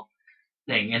them in your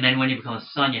thing, and then when you become a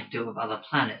sun, you have to do it with other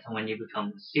planets, and when you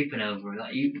become a supernova,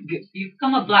 like you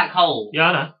become a black hole. Yeah,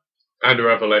 I know. and a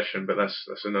revelation, but that's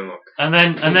an unlock. And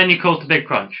then you call it the Big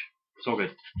Crunch. It's all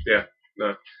good.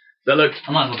 That looked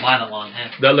I might as well buy that one.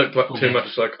 Yeah. that looked like Cool too game.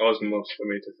 much like Osmos for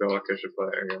me to feel like I should play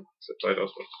it again. So I played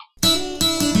Osmos.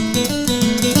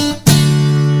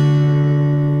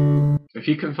 If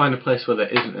you can find a place where there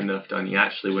isn't a Nerf done, you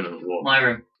actually win a war. My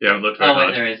room. You haven't looked very Oh wait,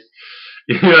 hard. there is.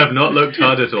 You have not looked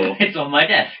hard at all. It's on my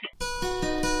desk.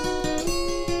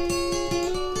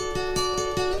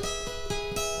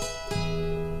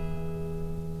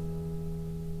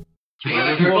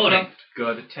 We're recording.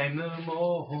 Gotta tame them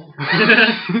all.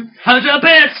 Hunter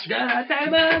Pets!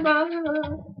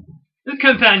 The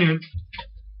companion.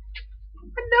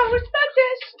 I know it's my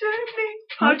destiny.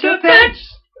 Hunter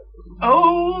Pets!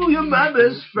 Oh, your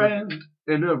mother's friend.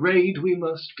 In a raid we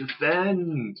must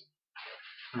defend.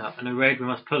 No, in a raid we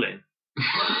must pull in.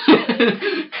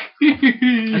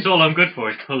 That's all I'm good for,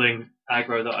 is pulling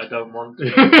aggro that I don't want.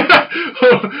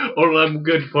 All I'm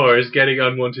good for is getting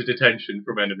unwanted attention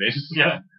from enemies. Yeah.